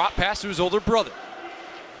inside, drop pass to his older brother.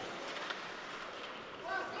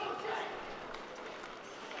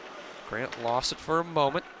 Grant lost it for a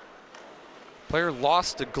moment. Player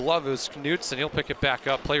lost a glove, it was Knutson, he'll pick it back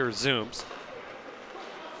up, player resumes.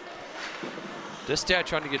 This dad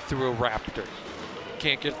trying to get through a Raptor.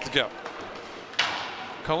 Can't get it to go.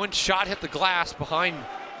 Cohen's shot hit the glass behind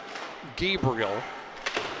Gabriel.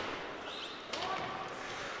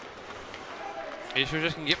 Eastridge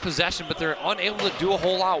just can get possession, but they're unable to do a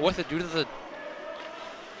whole lot with it due to the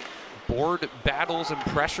board battles and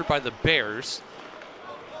pressure by the Bears.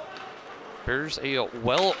 Bears a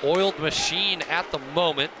well-oiled machine at the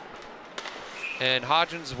moment, and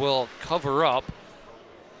Hodgins will cover up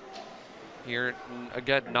here.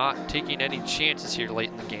 Again, not taking any chances here late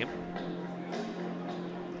in the game.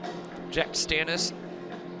 Jack Stannis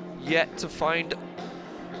yet to find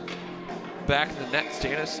back in the net.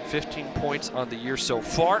 Stannis 15 points on the year so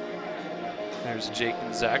far. There's Jake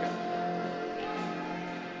Gonzaga.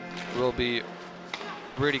 Will be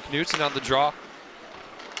Brady Knutson on the draw.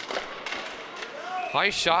 High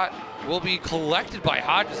shot will be collected by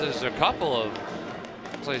Hodges. There's a couple of,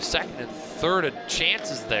 looks like second and third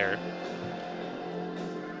chances there.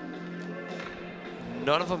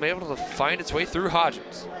 None of them able to find its way through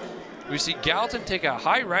Hodgins. We see Gallatin take a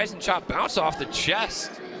high rising shot, bounce off the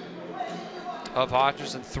chest of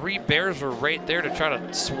Hodgins, and 3 Bears were right there to try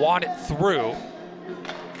to swat it through.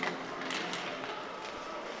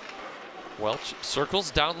 Welch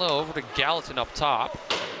circles down low over to Gallatin up top.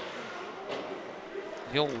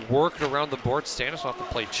 He'll work it around the board. Stannis will have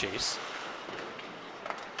to play chase.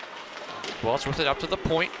 Welch with it up to the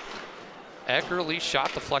point. Eckerly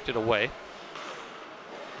shot deflected away.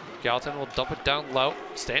 Gallatin will dump it down low.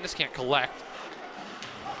 Stannis can't collect.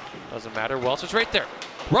 Doesn't matter. Welch is right there.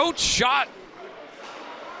 Road shot.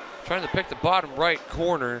 Trying to pick the bottom right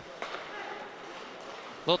corner.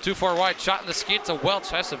 A little too far wide. Shot in the skates of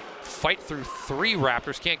Welch. Has to fight through 3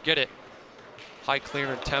 Raptors. Can't get it. High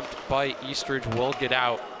clear attempt by Eastridge will get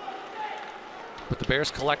out. But the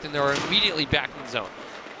Bears collecting. They're immediately back in the zone.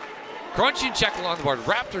 Crunching check along the board.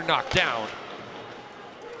 Raptor knocked down.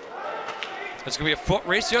 It's going to be a foot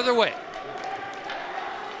race the other way.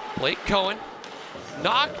 Blake Cohen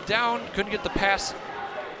knocked down. Couldn't get the pass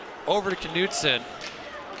over to Knutson.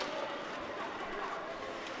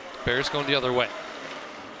 Bears going the other way.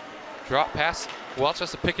 Drop pass. Welch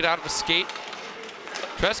has to pick it out of the skate.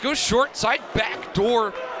 Tries to go short side. Back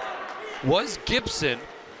door was Gibson.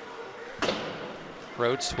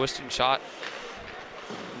 Rhodes twisting shot.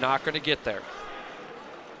 Not going to get there.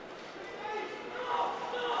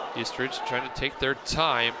 Eastridge trying to take their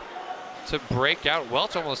time to break out.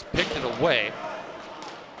 Welch almost picked it away.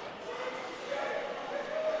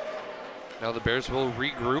 Now the Bears will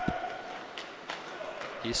regroup.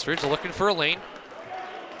 Eastridge looking for a lane.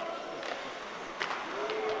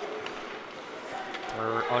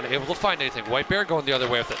 They're unable to find anything. White Bear going the other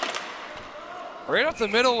way with it. Right up the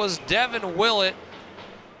middle was Devin Willett.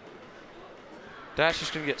 That's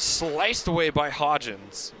just going to get sliced away by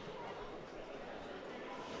Hodgins.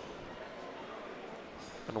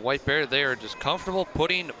 And White Bear, they are just comfortable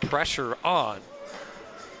putting pressure on.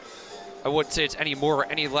 I wouldn't say it's any more or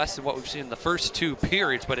any less than what we've seen in the first 2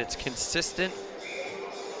 periods, but it's consistent.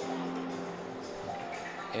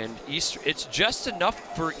 And it's just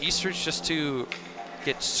enough for Eastridge just to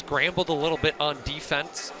get scrambled a little bit on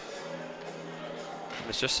defense. And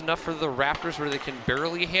it's just enough for the Raptors where they can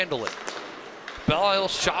barely handle it. Belle Isle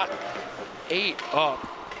shot 8 up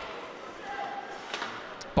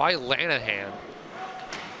by Lanahan.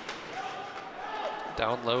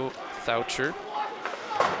 Down low, Thoucher.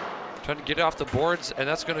 Trying to get it off the boards, and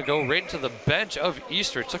that's going to go right into the bench of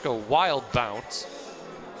Eastridge. Took a wild bounce.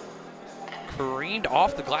 Careened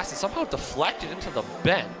off the glass and somehow deflected into the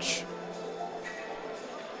bench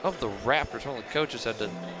of the Raptors. One of the coaches had to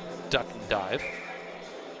duck and dive.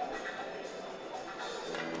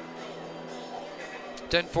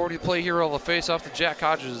 10:40 to play here. Will face off to Jack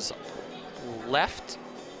Hodges' left.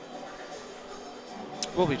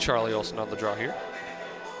 Will be Charlie Olsen on the draw here.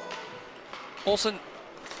 Olsen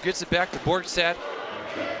gets it back to Borgstad.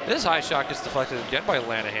 This high shot gets deflected again by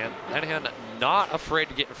Lanahan. Lanahan not afraid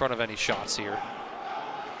to get in front of any shots here.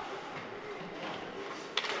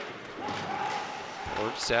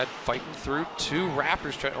 Borgstad fighting through 2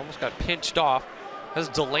 Raptors. Almost got pinched off. Has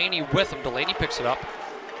Delaney with him. Delaney picks it up.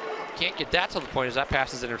 Can't get that to the point as that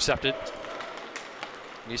pass is intercepted.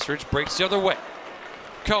 Eastridge breaks the other way.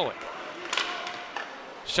 Cohen.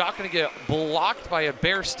 Shot going to get blocked by a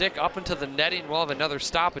Bear stick up into the netting. We'll have another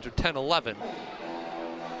stoppage with 10-11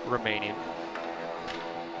 remaining.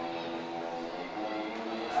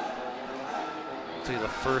 See the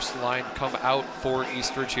first line come out for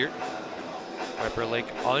Eastridge here. Viper Lake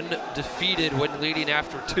undefeated when leading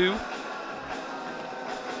after 2.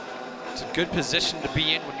 It's a good position to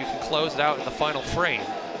be in when you can close it out in the final frame.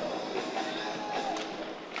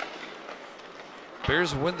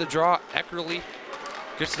 Bears win the draw. Eckerly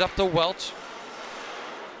gets it up to Welch.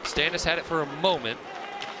 Stannis had it for a moment.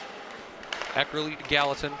 Eckerly to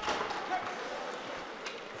Gallatin.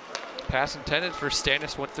 Pass intended for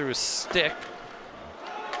Stannis, went through his stick.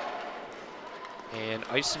 And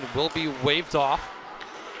icing will be waved off.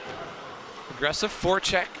 Aggressive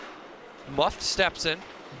forecheck. Muff steps in.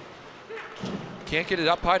 Can't get it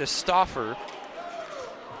up high to Stauffer.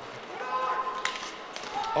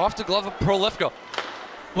 Off the glove of Prolifico.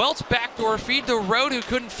 Welch backdoor feed to Rode, who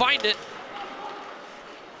couldn't find it.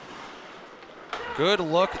 Good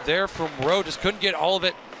look there from Rode, just couldn't get all of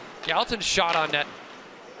it. Gallatin's shot on net.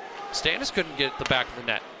 Stannis couldn't get the back of the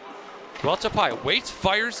net. Welch up high, waits,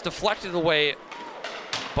 fires, deflected away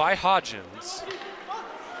by Hodgins.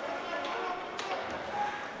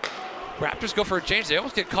 Raptors go for a change. They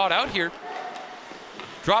almost get caught out here.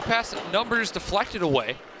 Drop pass numbers deflected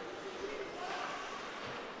away.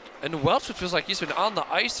 And Welch, which feels like he's been on the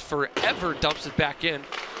ice forever, dumps it back in.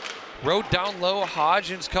 Rode down low,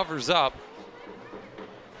 Hodgins covers up.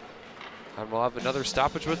 And we'll have another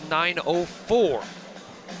stoppage with 9:04.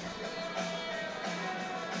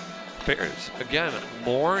 Bears, again,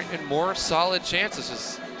 more and more solid chances.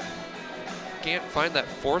 Just can't find that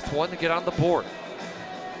 4th one to get on the board.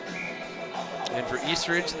 And for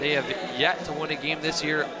Eastridge, they have yet to win a game this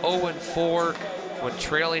year. 0-4 when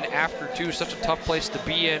trailing after 2. Such a tough place to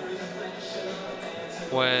be in.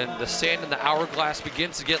 When the sand in the hourglass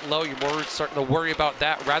begins to get low, you're more starting to worry about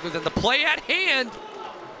that rather than the play at hand.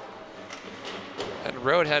 And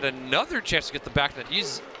Rode had another chance to get the back net.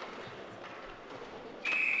 He's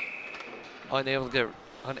unable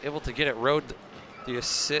to get it. Rode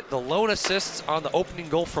the lone assists on the opening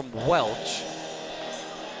goal from Welch.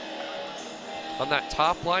 On that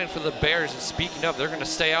top line for the Bears. And speaking of, they're going to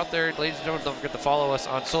stay out there. Ladies and gentlemen, don't forget to follow us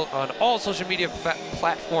on all social media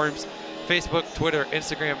platforms, Facebook, Twitter,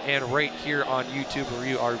 Instagram, and right here on YouTube where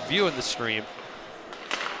you are viewing the stream,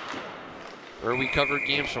 where we cover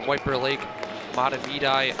games from White Bear Lake,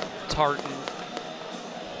 Matamidi, Tartan.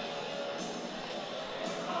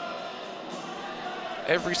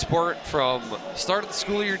 Every sport from start of the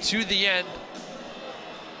school year to the end.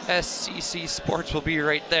 SCC Sports will be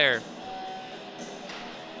right there.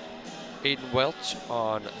 Aiden Welch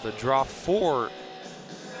on the draw for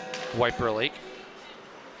White Bear Lake.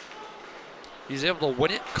 He's able to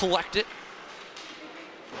win it, collect it,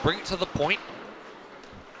 bring it to the point.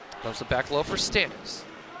 Dumps it back low for Stannis.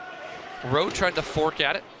 Road trying to fork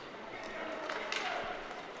at it.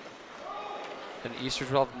 And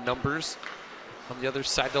Eastridge will have numbers on the other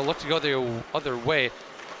side. They'll look to go the other way.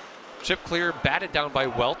 Chip clear, batted down by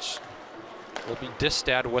Welch. Will be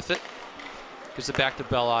Distad with it. Gives it back to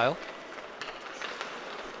Belle Isle.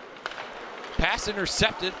 Pass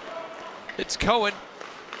intercepted. It's Cohen.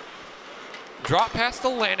 Drop pass to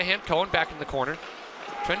Lanahan. Cohen back in the corner.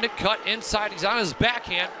 Trying to cut inside. He's on his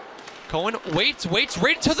backhand. Cohen waits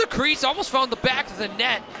right to the crease. Almost found the back of the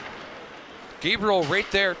net. Gabriel right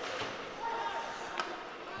there.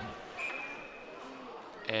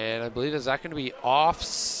 And I believe, is that going to be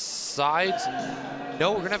offsides?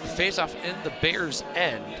 No, we're going to have a face-off in the Bears'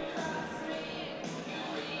 end.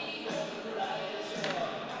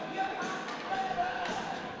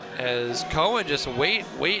 As Cohen just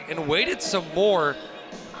waited some more.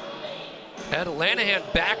 Had Lanahan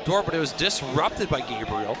backdoor, but it was disrupted by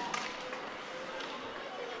Gabriel.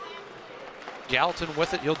 Gallatin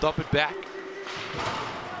with it, he'll dump it back.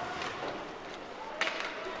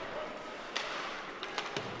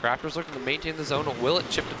 Raptors looking to maintain the zone. Will it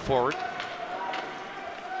chipped it forward?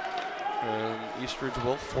 And Eastridge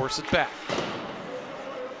will force it back.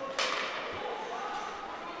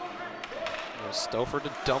 Stouffer to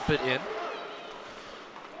dump it in.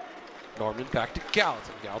 Norman back to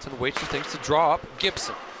Gallatin. Gallatin waits for things to draw up.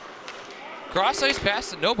 Gibson. Cross ice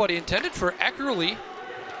pass to nobody. Intended for Eckerly.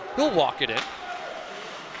 He'll walk it in.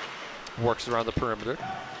 Works around the perimeter.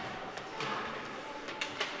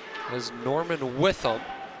 As Norman with him.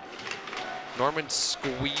 Norman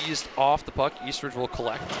squeezed off the puck. Eastridge will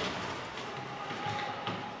collect.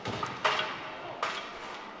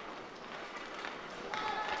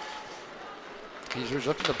 Eastridge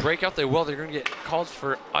looking to break out. They will. They're going to get called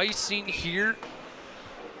for icing here.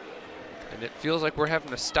 And it feels like we're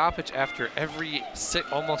having a stoppage after every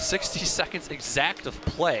almost 60 seconds exact of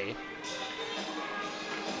play.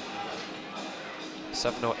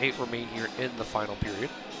 7:08 remain here in the final period.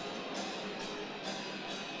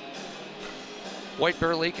 White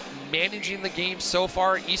Bear Lake managing the game so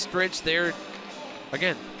far. Eastridge there,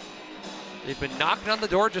 again, they've been knocking on the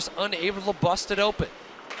door, just unable to bust it open.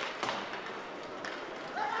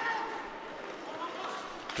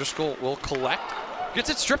 Driscoll will collect. Gets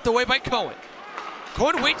it stripped away by Cohen.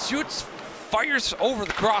 Cohen waits, shoots, fires over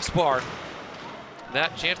the crossbar.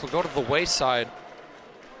 That chance will go to the wayside.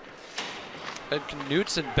 And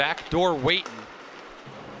Knutson backdoor waiting.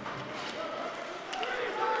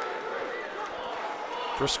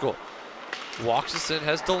 Driscoll walks us in,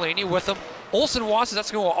 has Delaney with him. Olsen wants it, that's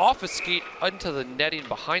going to go off his skate into the netting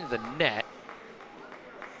behind the net.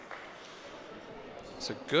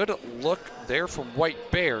 It's a good look there from White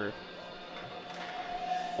Bear.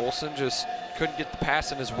 Olsen just couldn't get the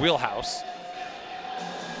pass in his wheelhouse.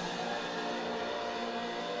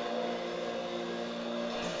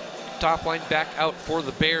 Top line back out for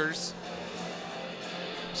the Bears.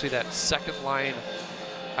 See that second line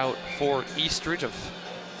out for Eastridge of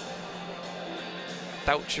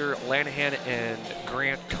Thoucher, Lanahan, and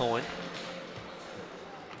Grant Cohen.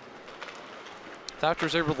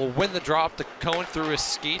 Thoucher's able to win the drop to Cohen through his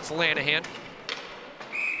skates, Lanahan.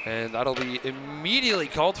 And that'll be immediately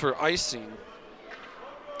called for icing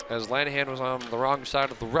as Lanahan was on the wrong side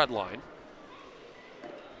of the red line.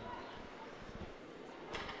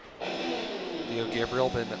 Leo Gabriel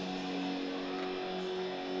been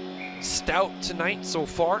stout tonight so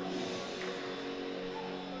far,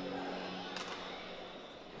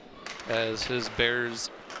 as his Bears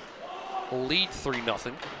lead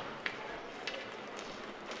 3-0.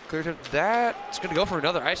 That's going to go for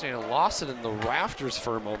another icing and lost it in the rafters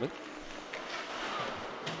for a moment.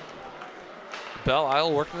 Belle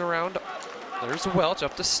Isle working around. There's Welch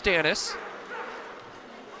up to Stannis.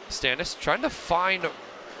 Stannis trying to find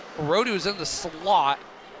Rode, who's in the slot,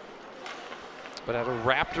 but had a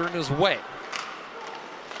Raptor in his way.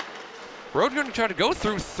 Rode going to try to go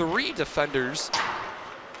through 3 defenders.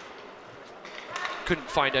 Couldn't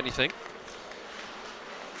find anything.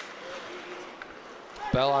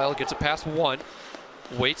 Belle Isle gets it past 1.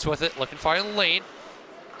 Waits with it, looking to find lane.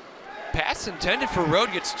 Pass intended for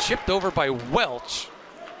Rode gets chipped over by Welch.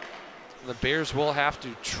 And the Bears will have to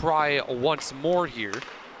try once more here.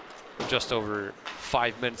 Just over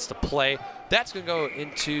 5 minutes to play. That's going to go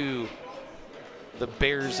into the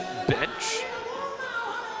Bears bench.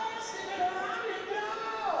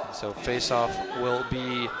 So face-off will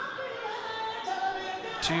be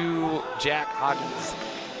to Jack Ogden's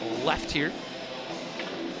left here.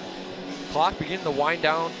 Clock beginning to wind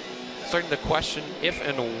down. starting to question if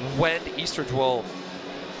and when Eastridge will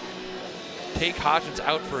take Hodgins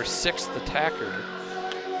out for a 6th attacker.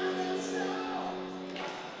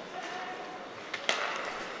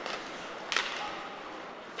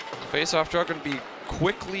 Face-off draw going to be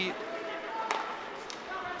quickly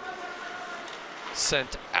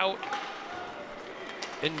sent out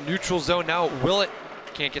in neutral zone now. Willett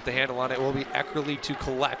can't get the handle on it. It will be Eckerly to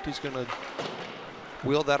collect. He's going to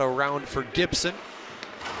wheel that around for Gibson.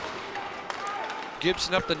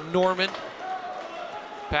 Gibson up to Norman.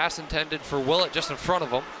 Pass intended for Willett just in front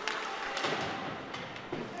of him.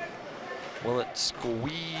 Willett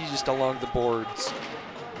squeezed along the boards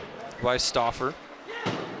by Stauffer.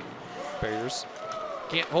 Bears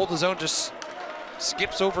can't hold his own, just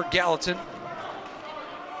skips over Gallatin.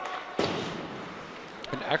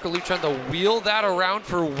 And Eckerly trying to wheel that around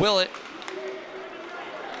for Willett.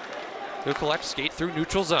 He'll collect, skate through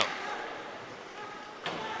neutral zone.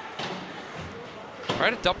 Try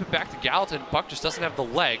to dump it back to Gallatin. Puck just doesn't have the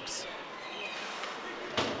legs.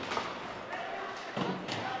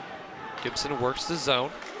 Gibson works the zone.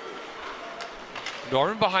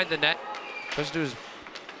 Norman behind the net. Tries to do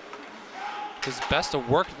his best to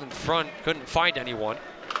work in front. Couldn't find anyone.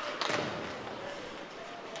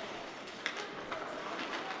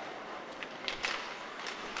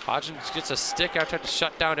 Hodgins gets a stick out, trying to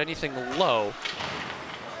shut down anything low.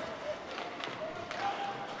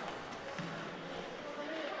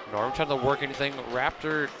 Norm trying to work anything.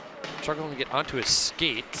 Raptor struggling to get onto his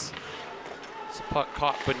skates. It's a puck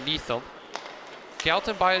caught beneath him.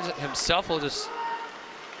 Gallatin by himself will just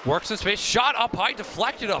work some space. Shot up high,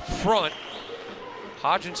 deflected up front.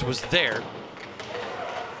 Hodgins was there.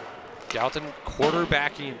 Gallatin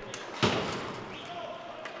quarterbacking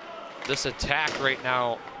this attack right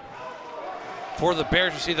now for the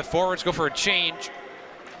Bears. You see the forwards go for a change.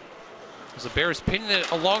 As the Bears pinning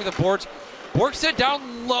it along the boards. Borgstead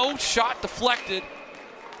down low, shot deflected.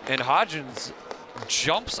 And Hodgins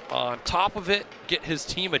jumps on top of it, get his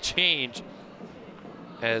team a change.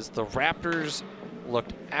 As the Raptors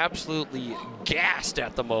looked absolutely gassed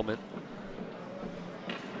at the moment.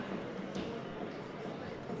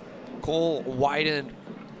 Cole Wyden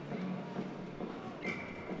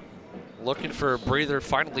looking for a breather,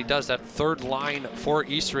 finally does. That third line for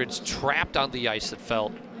Eastridge trapped on the ice, it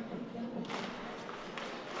felt.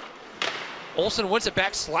 Olsen wins it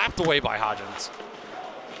back, slapped away by Hodgins.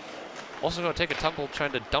 Olsen gonna take a tumble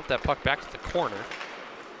trying to dump that puck back to the corner.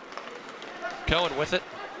 Cohen with it.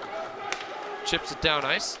 Chips it down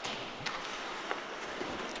ice.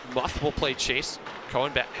 Muth will play chase.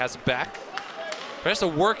 Cohen has it back. Tries to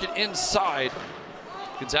work it inside.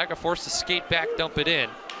 Gonzaga forced to skate back, dump it in.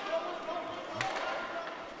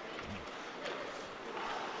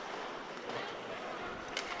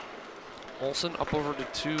 Olsen up over to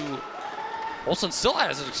two. Olsen still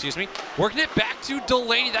has it, excuse me. Working it back to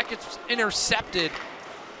Delaney. That gets intercepted.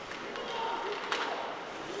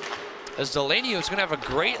 As Delaney was going to have a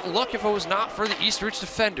great look if it was not for the Eastridge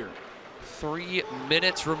defender. 3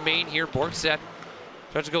 minutes remain here. Borgstead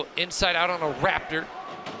tries to go inside out on a Raptor.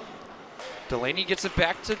 Delaney gets it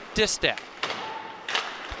back to Distat.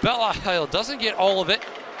 Belisle doesn't get all of it.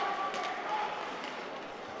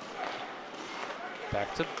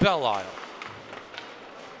 Back to Belisle.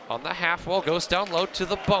 On the half wall, goes down low to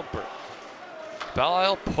the bumper.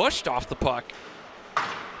 Belisle pushed off the puck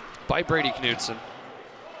by Brady Knudsen.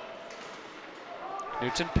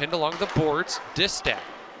 Knudsen pinned along the boards. Distat.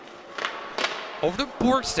 Over to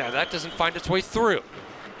Borgstad. That doesn't find its way through.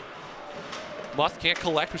 Muth can't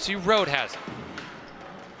collect. We see Rode has it.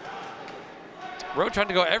 Rode trying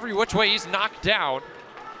to go every which way. He's knocked down.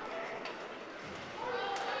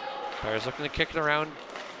 Bears looking to kick it around.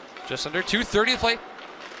 Just under 2:30 to play.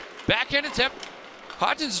 Backhand attempt.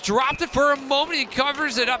 Hodgins dropped it for a moment. He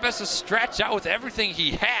covers it up, has to stretch out with everything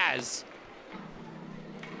he has.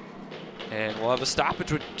 And we'll have a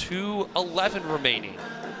stoppage with 2:11 remaining.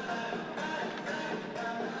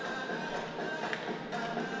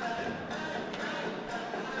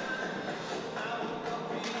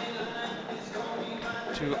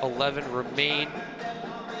 .11 remain.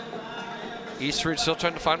 Eastridge still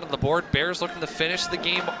trying to find on the board. Bears looking to finish the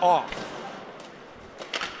game off.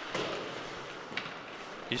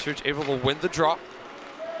 Eastridge able to win the draw.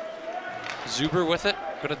 Zuber with it,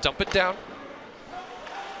 gonna dump it down.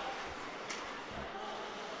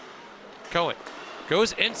 Cohen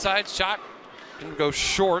goes inside, shot can go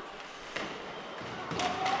short.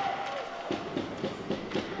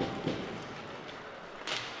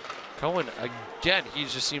 Cohen again, he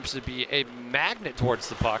just seems to be a magnet towards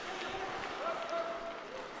the puck.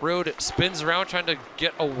 Rode spins around trying to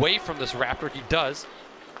get away from this Raptor. He does.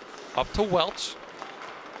 Up to Welch.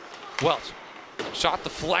 Welch. Shot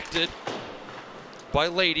deflected by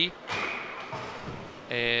Lady.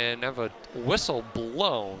 And have a whistle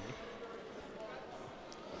blown.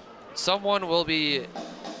 Someone will be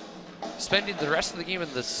spending the rest of the game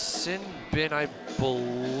in the sin bin, I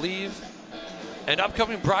believe. And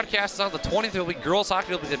upcoming broadcasts on the 20th will be girls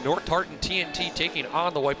hockey. It'll be the North Tartan TNT taking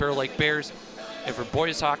on the White Bear Lake Bears. And for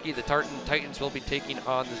boys hockey, the Tartan Titans will be taking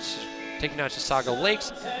on Chisago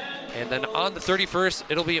Lakes. And then on the 31st,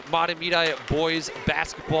 it'll be Matamidi boys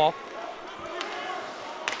basketball.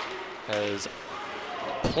 As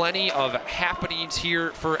plenty of happenings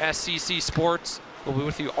here for SCC Sports. We'll be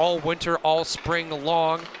with you all winter, all spring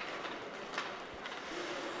long.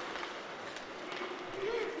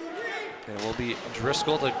 And it will be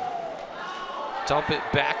Driscoll to dump it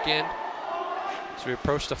back in as we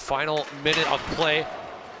approach the final minute of play.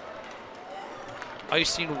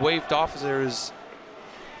 Icing waved off as there is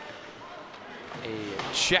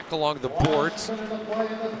a check along the boards.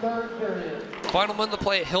 Final minute of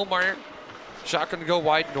play at Hillmeyer. Shot going to go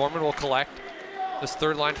wide. Norman will collect. This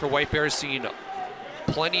third line for White Bears seeing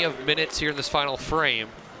plenty of minutes here in this final frame.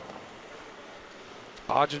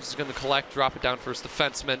 Hodgins is going to collect, drop it down for his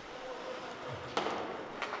defenseman.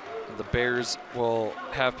 And the Bears will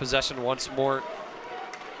have possession once more.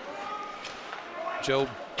 Joe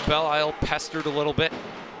Belisle pestered a little bit.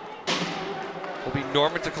 Will be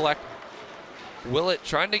Norman to collect. Willett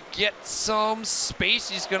trying to get some space.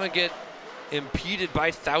 He's going to get impeded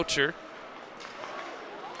by Thoucher.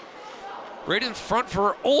 Right in front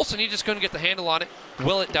for Olsen. He just couldn't get the handle on it.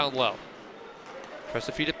 Willett down low. Tries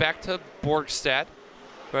to feed it back to Borgstad.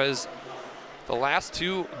 Was the last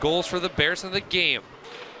 2 goals for the Bears in the game.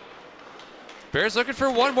 Bears looking for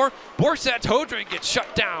one more. Borgstad toe drink gets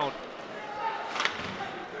shut down.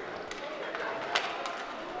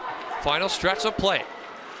 Final stretch of play.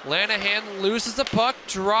 Lanahan loses the puck,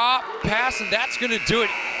 drop, pass, and that's going to do it.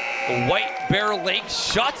 White Bear Lake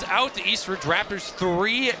shuts out the East Ridge Raptors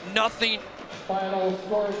 3-0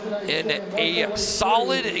 in a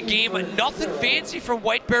solid game. Nothing fancy from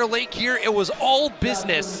White Bear Lake here. It was all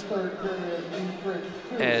business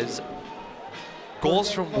as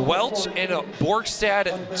goals from Welch and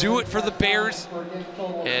Borgstad do it for the Bears,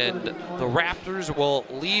 and the Raptors will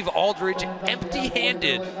leave Aldrich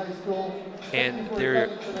empty-handed, and their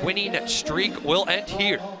winning streak will end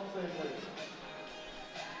here.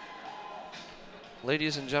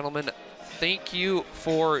 Ladies and gentlemen, thank you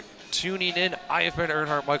for tuning in. I have been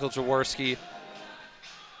Earnhardt Michael Jaworski,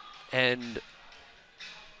 and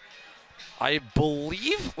I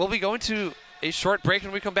believe we'll be going to a short break.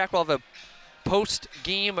 When we come back, we'll have a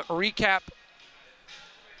post-game recap.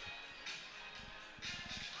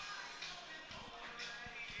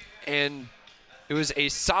 And it was a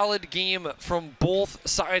solid game from both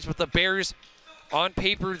sides with the Bears. On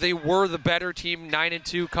paper, they were the better team,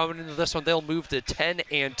 9-2 coming into this one. They'll move to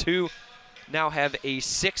 10-2. Now have a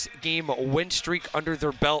 6-game win streak under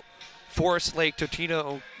their belt. Forest Lake,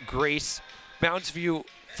 Totino, Grace, Mounds View,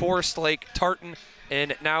 Forest Lake, Tartan,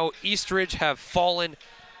 and now Eastridge have fallen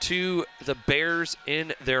to the Bears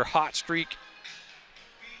in their hot streak.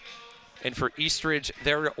 And for Eastridge,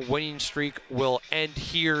 their winning streak will end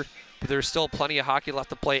here, but there's still plenty of hockey left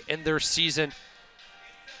to play in their season.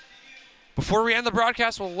 Before we end the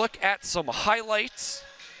broadcast, we'll look at some highlights.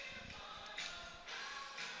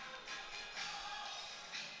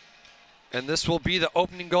 And this will be the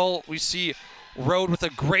opening goal. We see Rode with a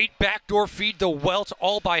great backdoor feed to Welch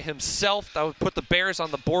all by himself. That would put the Bears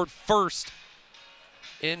on the board first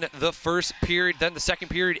in the first period. Then the second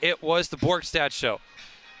period, it was the Borgstad show.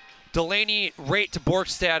 Delaney right to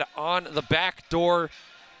Borgstad on the back door.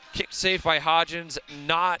 Kick saved by Hodgins,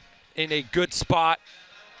 not in a good spot.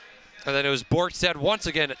 And then it was Borgstad once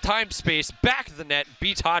again at time space, back of the net,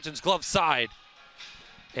 beats Hodgins glove side.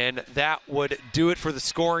 And that would do it for the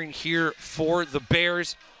scoring here for the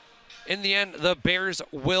Bears. In the end, the Bears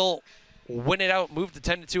will win it out, move to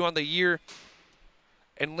 10-2 on the year.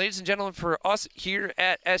 And ladies and gentlemen, for us here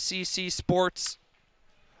at SCC Sports,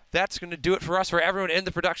 that's going to do it for us, for everyone in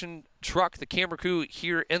the production truck, the camera crew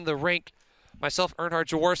here in the rink. Myself, Earnhardt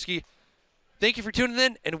Jaworski. Thank you for tuning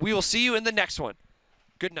in, and we will see you in the next one.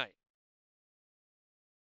 Good night.